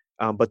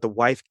 But the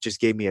wife just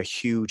gave me a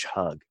huge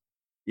hug.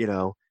 You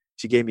know,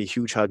 she gave me a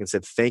huge hug and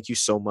said, "Thank you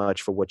so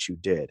much for what you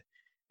did."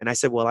 And I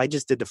said, "Well, I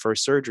just did the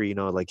first surgery,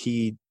 like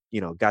he,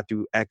 got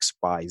through X,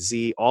 Y,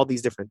 Z, all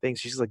these different things."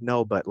 She's like,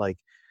 "No, but like,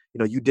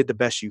 you did the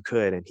best you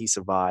could and he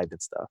survived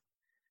and stuff."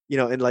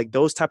 And like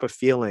those type of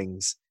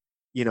feelings,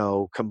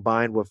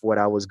 combined with what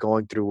I was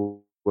going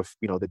through with,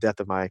 the death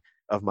of my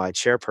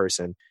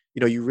chairperson,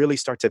 you really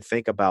start to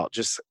think about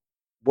just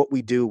what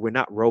we do. We're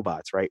not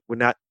robots, right? We're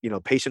not,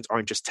 patients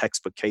aren't just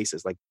textbook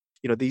cases. Like,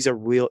 these are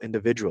real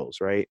individuals,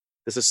 right?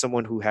 This is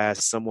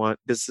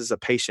a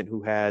patient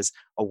who has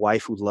a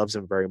wife who loves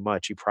him very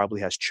much. He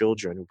probably has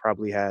children, who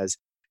probably has,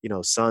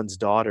 sons,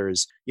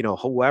 daughters,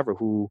 whoever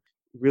who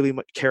really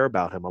care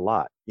about him a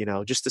lot,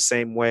 just the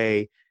same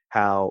way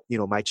how,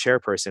 my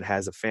chairperson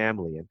has a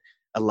family and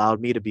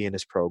allowed me to be in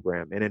this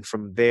program. And then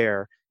from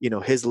there,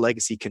 his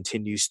legacy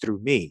continues through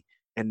me.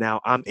 And now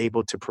I'm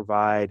able to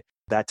provide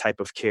that type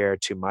of care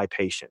to my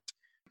patient.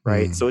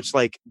 Right. So Mm. it's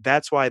like,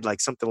 that's why like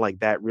something like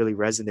that really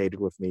resonated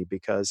with me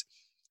because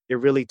it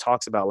really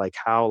talks about like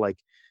how like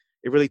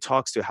it really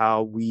talks to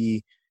how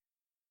we,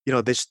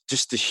 this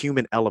just the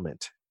human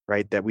element,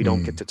 right? That we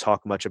don't get Mm. to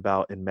talk much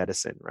about in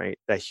medicine, right?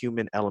 That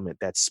human element,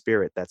 that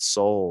spirit, that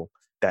soul,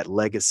 that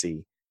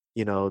legacy,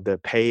 the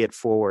pay it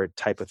forward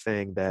type of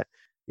thing that,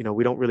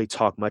 we don't really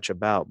talk much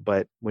about.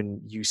 But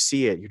when you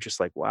see it, you're just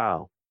like,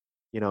 wow,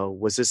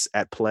 was this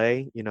at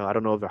play? I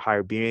don't know if a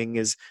higher being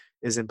is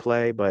in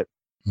play, but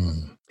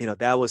Mm.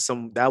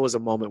 that was a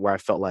moment where I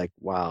felt like,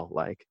 wow,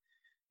 like,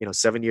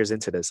 7 years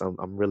into this,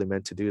 I'm really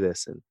meant to do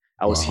this. And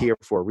I was Wow. here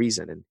for a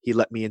reason. And he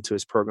let me into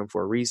his program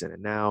for a reason.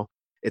 And now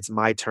it's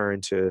my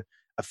turn to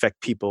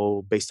affect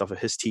people based off of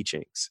his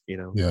teachings.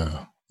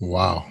 Yeah.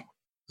 Wow.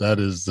 That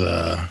is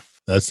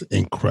that's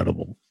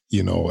incredible.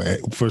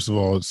 First of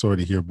all, sorry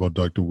to hear about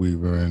Dr.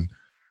 Weaver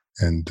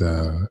and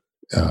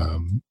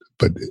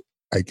but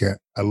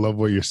I love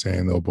what you're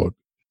saying though about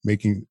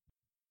making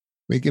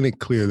it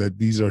clear that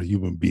these are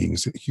human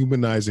beings,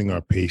 humanizing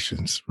our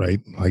patients, right?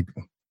 Like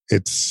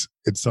it's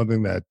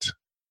something that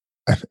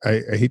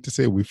I hate to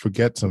say we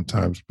forget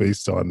sometimes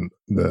based on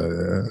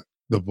the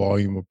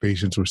volume of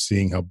patients we're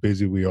seeing, how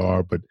busy we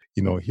are. But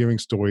hearing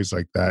stories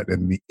like that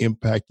and the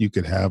impact you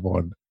could have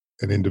on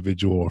an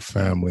individual or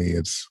family,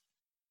 it's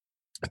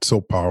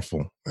so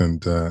powerful.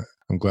 And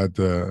I'm glad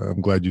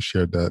you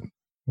shared that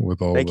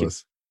with all of Thank you.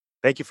 us.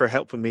 Thank you for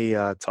helping me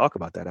talk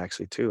about that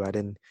actually too. I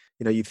didn't,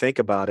 you think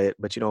about it,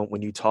 but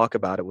when you talk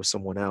about it with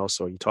someone else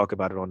or you talk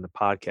about it on the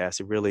podcast,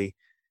 it really,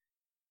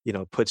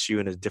 puts you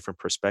in a different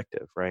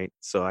perspective, right?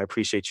 So I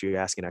appreciate you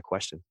asking that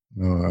question.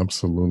 No,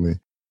 absolutely.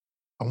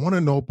 I want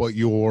to know about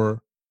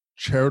your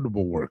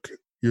charitable work.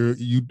 You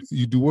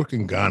do work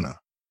in Ghana,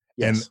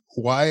 and Yes.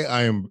 why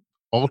I am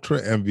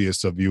ultra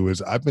envious of you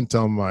is I've been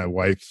telling my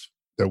wife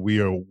that we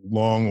are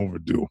long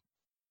overdue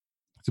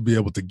to be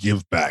able to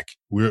give back.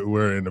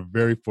 We're in a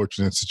very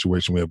fortunate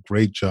situation. We have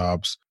great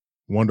jobs,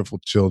 wonderful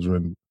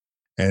children,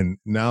 and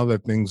now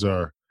that things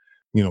are,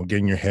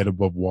 getting your head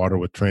above water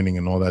with training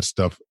and all that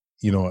stuff,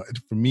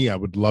 for me, I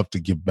would love to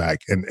give back.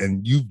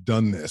 And you've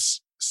done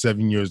this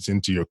 7 years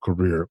into your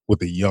career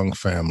with a young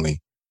family,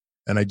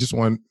 and I just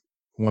want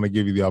to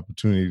give you the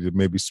opportunity to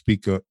maybe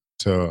speak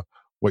to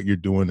what you're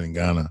doing in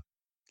Ghana.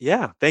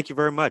 Yeah, thank you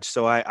very much.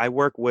 So I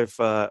work with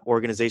an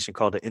organization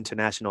called the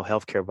International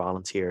Healthcare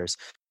Volunteers,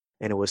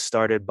 and it was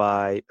started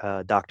by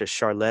Dr.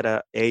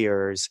 Charletta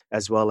Ayers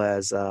as well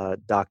as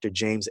Dr.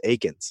 James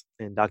Akins.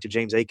 And Dr.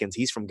 James Akins,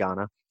 he's from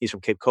Ghana, he's from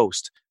Cape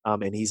Coast,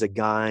 and he's a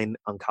gyne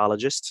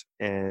oncologist,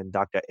 and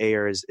Dr.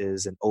 Ayers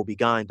is an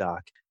OB-GYN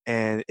doc.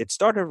 And it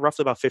started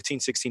roughly about 15,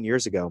 16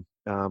 years ago.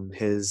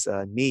 His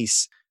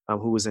niece,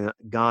 who was in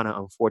Ghana,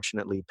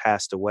 unfortunately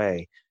passed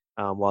away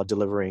while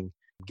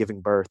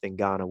giving birth in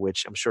Ghana,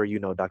 which I'm sure you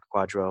know, Dr.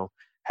 Quadro,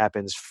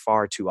 happens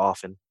far too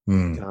often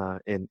Mm.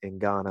 in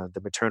Ghana.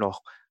 The maternal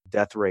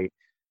death rate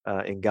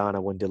in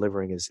Ghana when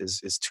delivering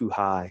is too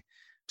high.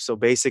 So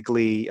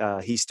basically,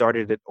 he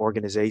started this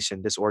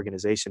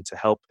organization to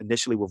help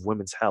initially with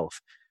women's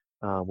health,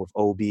 with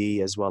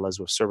OB as well as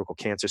with cervical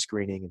cancer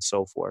screening and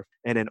so forth.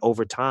 And then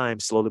over time,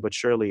 slowly but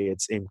surely,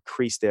 it's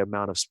increased the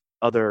amount of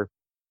other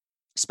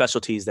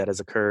specialties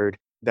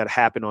that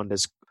happened on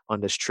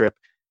this trip.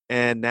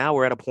 And now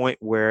we're at a point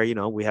where,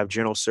 we have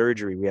general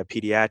surgery, we have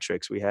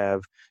pediatrics, we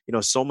have,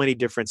 so many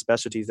different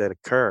specialties that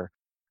occur.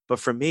 But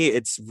for me,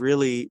 it's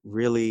really,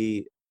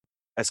 really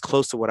as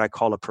close to what I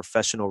call a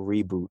professional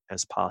reboot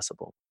as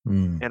possible.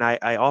 Mm. And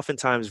I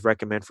oftentimes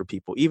recommend for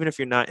people, even if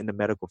you're not in the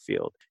medical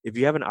field, if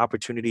you have an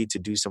opportunity to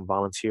do some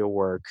volunteer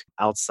work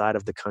outside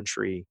of the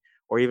country,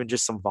 or even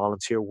just some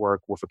volunteer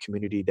work with a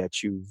community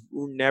that you've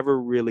never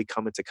really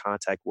come into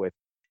contact with,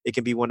 it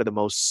can be one of the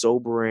most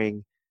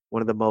sobering,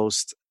 one of the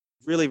most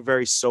really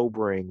very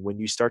sobering when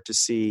you start to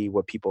see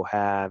what people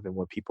have and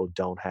what people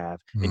don't have,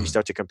 and you Mm.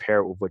 start to compare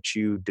it with what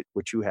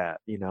you have,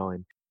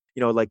 and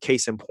like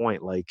case in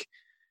point, like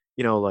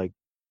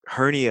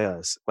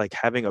hernias, like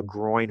having a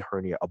groin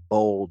hernia, a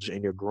bulge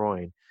in your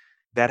groin,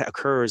 that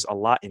occurs a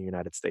lot in the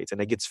United States and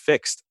it gets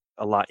fixed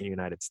a lot in the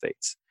United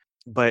States.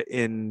 But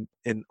in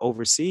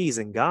overseas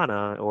in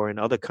Ghana or in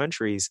other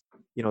countries,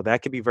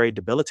 that can be very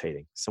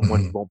debilitating.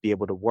 Someone Mhm. won't be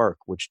able to work,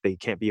 which they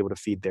can't be able to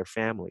feed their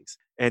families.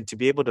 And to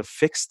be able to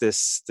fix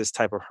this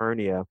type of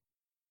hernia,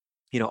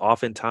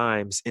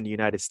 oftentimes in the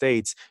United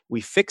States,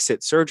 we fix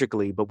it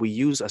surgically, but we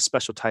use a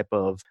special type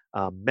of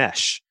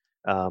mesh.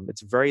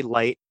 It's very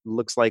light,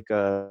 looks like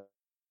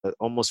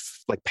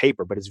almost like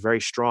paper, but it's very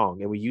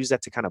strong. And we use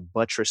that to kind of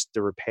buttress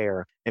the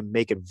repair and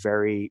make it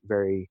very,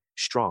 very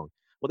strong.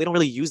 Well, they don't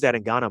really use that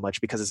in Ghana much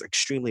because it's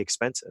extremely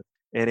expensive.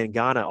 And in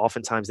Ghana,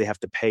 oftentimes they have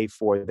to pay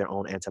for their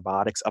own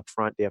antibiotics up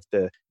front. They have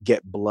to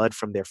get blood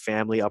from their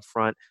family up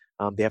front.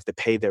 They have to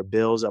pay their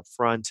bills up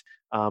front.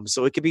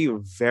 So it could be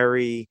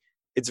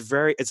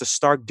it's a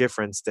stark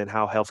difference than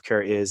how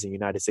healthcare is in the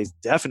United States,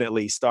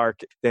 definitely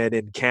stark than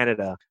in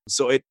Canada.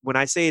 So when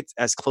I say it's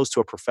as close to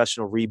a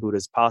professional reboot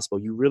as possible,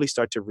 you really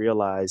start to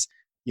realize,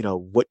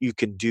 what you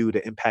can do,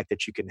 the impact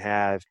that you can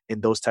have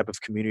in those type of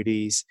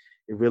communities.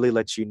 It really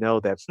lets you know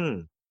that,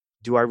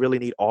 do I really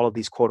need all of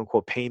these quote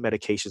unquote pain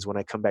medications when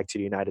I come back to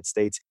the United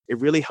States? It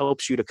really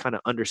helps you to kind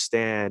of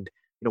understand,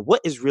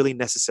 what is really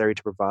necessary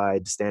to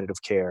provide the standard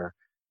of care,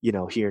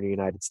 here in the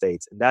United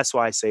States. And that's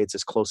why I say it's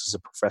as close as a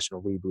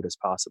professional reboot as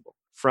possible.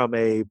 From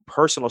a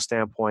personal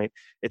standpoint,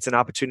 it's an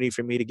opportunity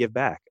for me to give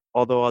back.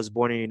 Although I was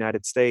born in the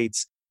United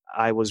States,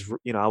 I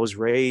was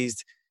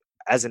raised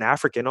as an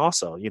African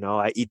also.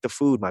 I eat the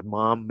food. My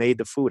mom made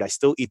the food. I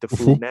still eat the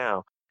food Mhm.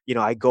 now.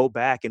 I go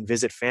back and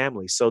visit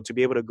family. So to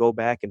be able to go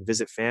back and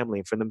visit family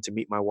and for them to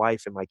meet my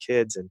wife and my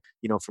kids and,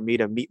 for me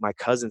to meet my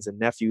cousins and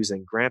nephews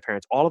and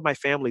grandparents, all of my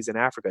family's in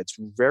Africa. It's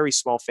a very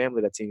small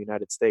family that's in the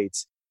United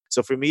States.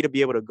 So for me to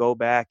be able to go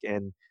back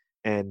and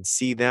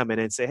see them and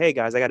then say, "Hey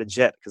guys, I got to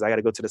jet because I got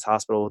to go to this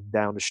hospital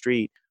down the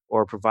street,"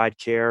 or provide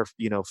care,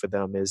 for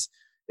them is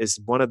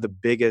one of the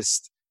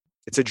biggest.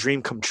 It's a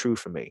dream come true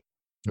for me,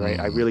 right?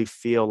 I Mm. really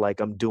feel like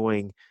I'm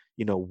doing,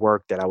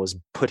 work that I was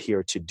put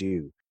here to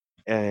do.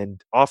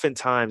 And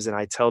oftentimes, and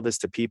I tell this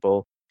to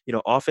people,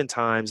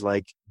 oftentimes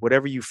like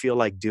whatever you feel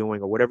like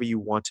doing or whatever you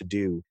want to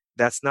do,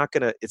 it's not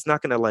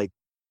gonna like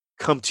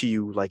come to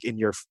you like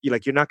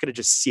you're not going to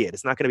just see it.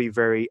 It's not going to be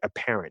very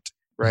apparent,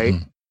 right?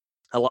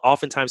 Mhm.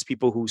 Oftentimes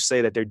people who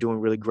say that they're doing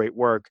really great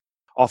work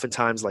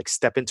oftentimes like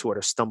step into it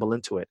or stumble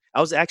into it.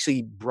 I was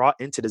actually brought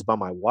into this by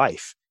my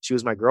wife. She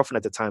was my girlfriend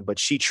at the time, but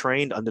she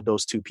trained under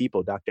those two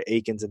people, Dr.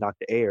 Akins and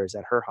Dr. Ayers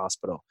at her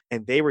hospital,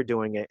 and they were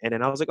doing it. And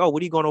then I was like, "Oh,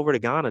 what are you going over to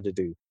Ghana to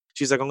do?"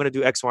 She's like, "I'm going to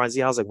do X, Y, and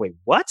Z." I was like, "Wait,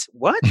 what?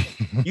 What?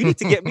 You need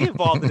to get me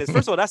involved in this.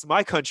 First of all, that's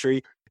my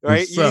country,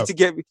 right? What's up?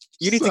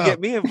 You need What's to get up?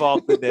 me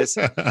involved in this,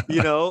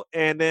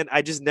 And then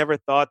I just never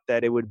thought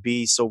that it would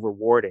be so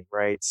rewarding,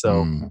 right?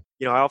 So, Mm.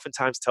 I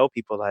oftentimes tell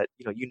people that,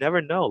 you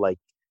never know, like,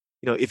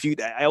 if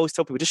I always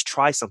tell people, just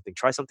try something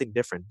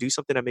different, do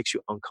something that makes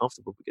you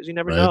uncomfortable because you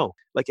never Right? know.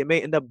 Like it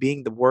may end up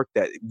being the work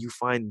that you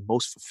find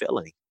most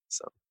fulfilling.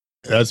 So,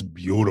 That's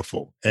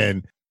beautiful.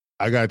 And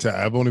I got to,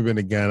 I've only been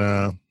to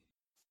Ghana,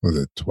 was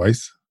it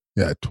twice?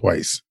 Yeah,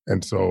 twice.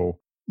 And so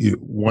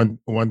one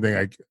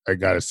thing I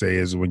gotta say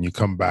is when you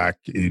come back,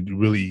 it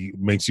really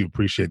makes you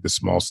appreciate the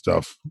small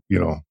stuff.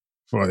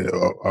 For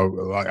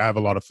I have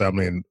a lot of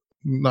family in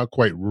not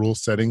quite rural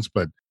settings,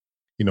 but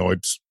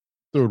it's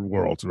third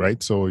world,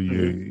 right? So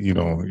mhm. you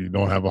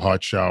don't have a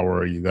hot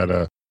shower.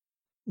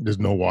 There's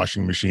no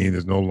washing machine,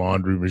 there's no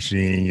laundry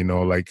machine.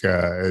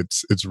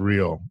 It's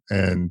real.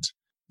 And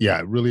yeah,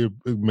 it really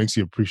it makes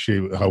you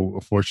appreciate how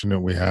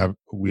fortunate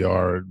we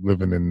are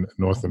living in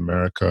North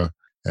America.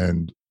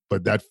 And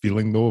but that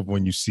feeling though of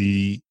when you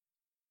see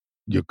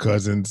your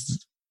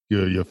cousins,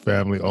 your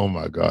family. Oh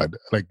my God.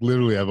 Like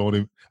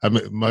literally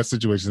my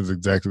situation is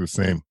exactly the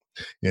same.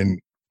 And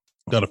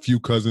got a few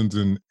cousins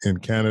in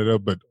Canada,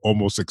 but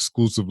almost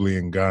exclusively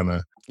in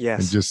Ghana. Yes.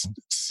 And just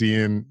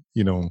seeing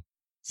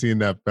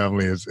that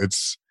family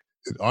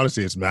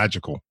honestly, it's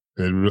magical.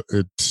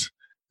 It's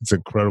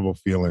incredible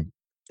feeling.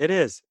 It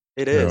is.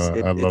 It is.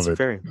 I love it.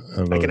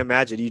 I can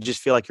imagine. You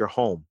just feel like you're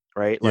home,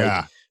 right?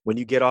 Like when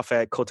you get off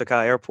at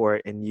Kotoka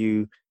Airport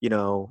and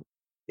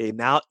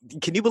now,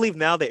 can you believe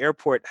now the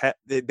airport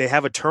they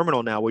have a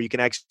terminal now where you can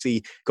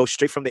actually go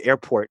straight from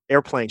the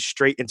airplane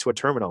straight into a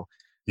terminal.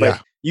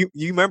 But you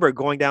remember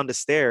going down the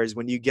stairs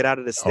when you get out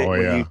of the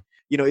state,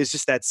 it's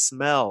just that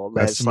smell.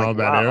 That smell,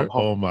 that air.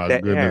 Oh my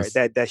goodness.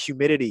 Air, that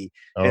humidity.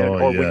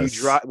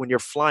 When you're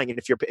flying, and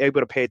if you're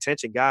able to pay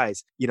attention,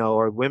 guys,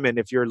 or women,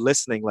 if you're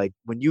listening, like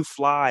when you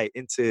fly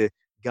into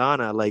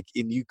Ghana, like,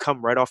 and you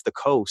come right off the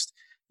coast,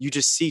 you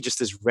just see just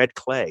this red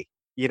clay,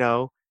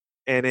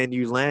 and then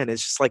you land.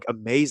 It's just like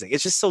amazing.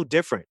 It's just so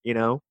different,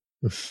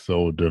 It's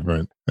so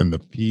different. And the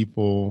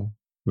people,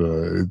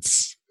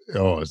 it's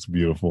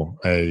beautiful.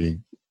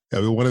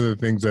 One of the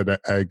things that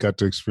I got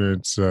to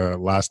experience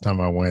last time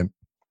I went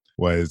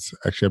was,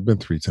 actually I've been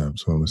 3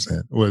 times, what I'm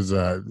saying, it was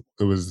a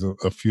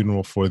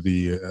funeral for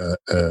the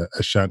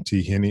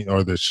Ashanti Henny,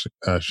 or the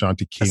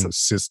Ashanti King's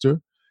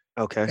sister.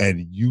 Okay.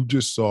 And you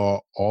just saw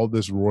all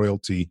this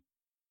royalty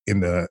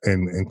in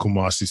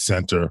Kumasi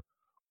Center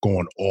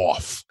going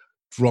off.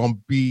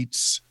 Drum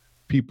beats,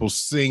 people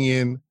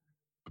singing.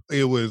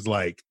 It was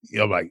like,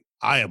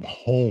 I am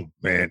home,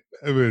 man.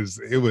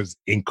 It was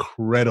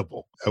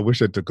incredible. I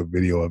wish I took a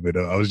video of it.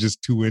 I was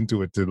just too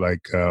into it to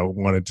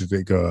wanted to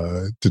take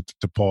to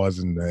pause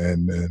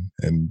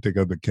and take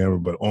out the camera.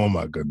 But oh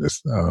my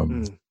goodness,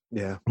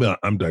 Well,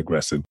 I'm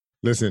digressing.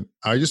 Listen,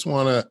 I just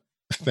want to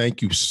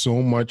thank you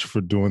so much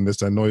for doing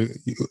this. I know you,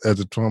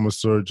 as a trauma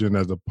surgeon,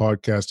 as a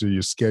podcaster,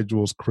 your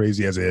schedule's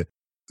crazy.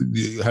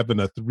 Having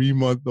a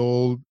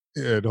 3-month-old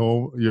at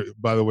home.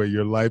 By the way,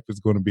 your life is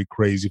going to be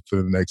crazy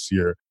for the next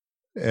year.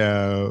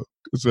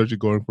 Especially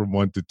going from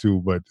 1 to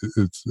 2, but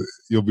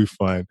you'll be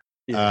fine.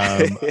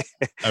 I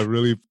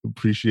really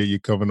appreciate you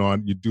coming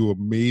on. You do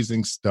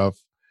amazing stuff,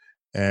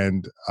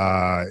 and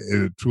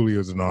it truly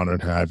is an honor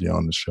to have you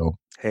on the show.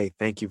 Hey,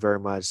 thank you very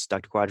much,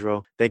 Dr.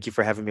 Quadro. Thank you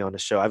for having me on the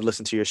show. I've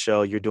listened to your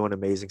show. You're doing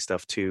amazing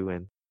stuff too,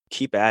 and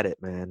keep at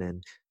it, man.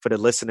 And for the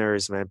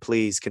listeners, man,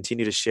 please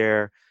continue to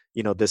share,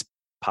 this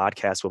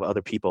podcast with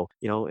other people,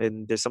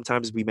 and there's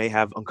sometimes we may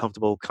have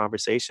uncomfortable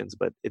conversations,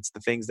 but it's the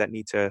things that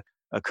need to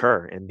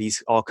occur, and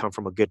these all come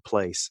from a good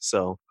place.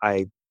 So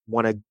I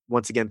want to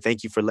once again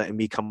thank you for letting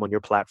me come on your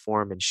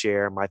platform and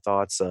share my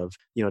thoughts of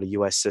the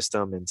U.S.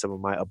 system and some of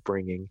my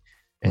upbringing.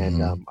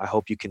 And I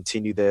hope you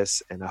continue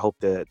this, and I hope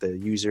the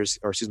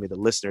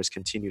listeners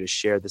continue to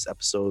share this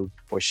episode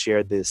or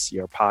share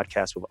your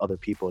podcast with other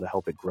people to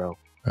help it grow.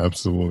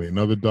 Absolutely. And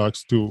other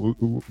docs too.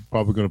 We're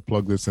probably going to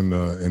plug this in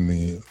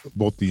the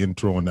both the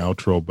intro and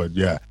outro. But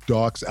yeah,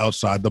 Docs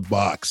Outside the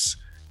Box.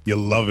 You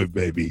love it,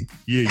 baby.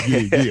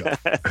 Yeah.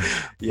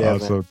 Yeah.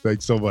 So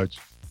thanks so much.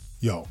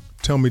 Yo,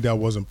 tell me that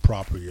wasn't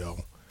proper, yo.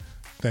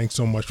 Thanks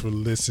so much for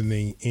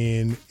listening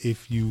in.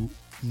 If you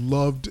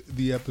loved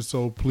the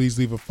episode, please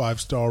leave a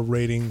 5-star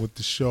rating with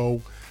the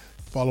show.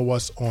 Follow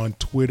us on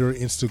Twitter,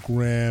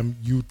 Instagram,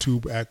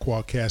 YouTube at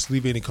Quadcast.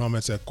 Leave any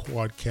comments at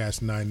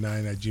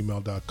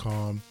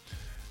quadcast99@gmail.com.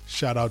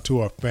 Shout out to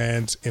our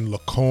fans in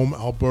Lacombe,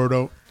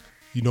 Alberta.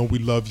 We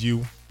love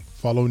you.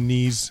 Follow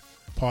Nee's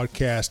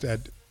podcast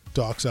at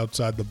Docs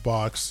Outside the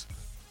Box.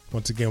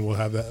 Once again, we'll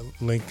have that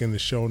link in the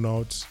show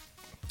notes.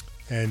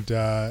 And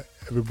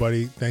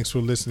everybody, thanks for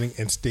listening,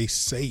 and stay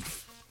safe.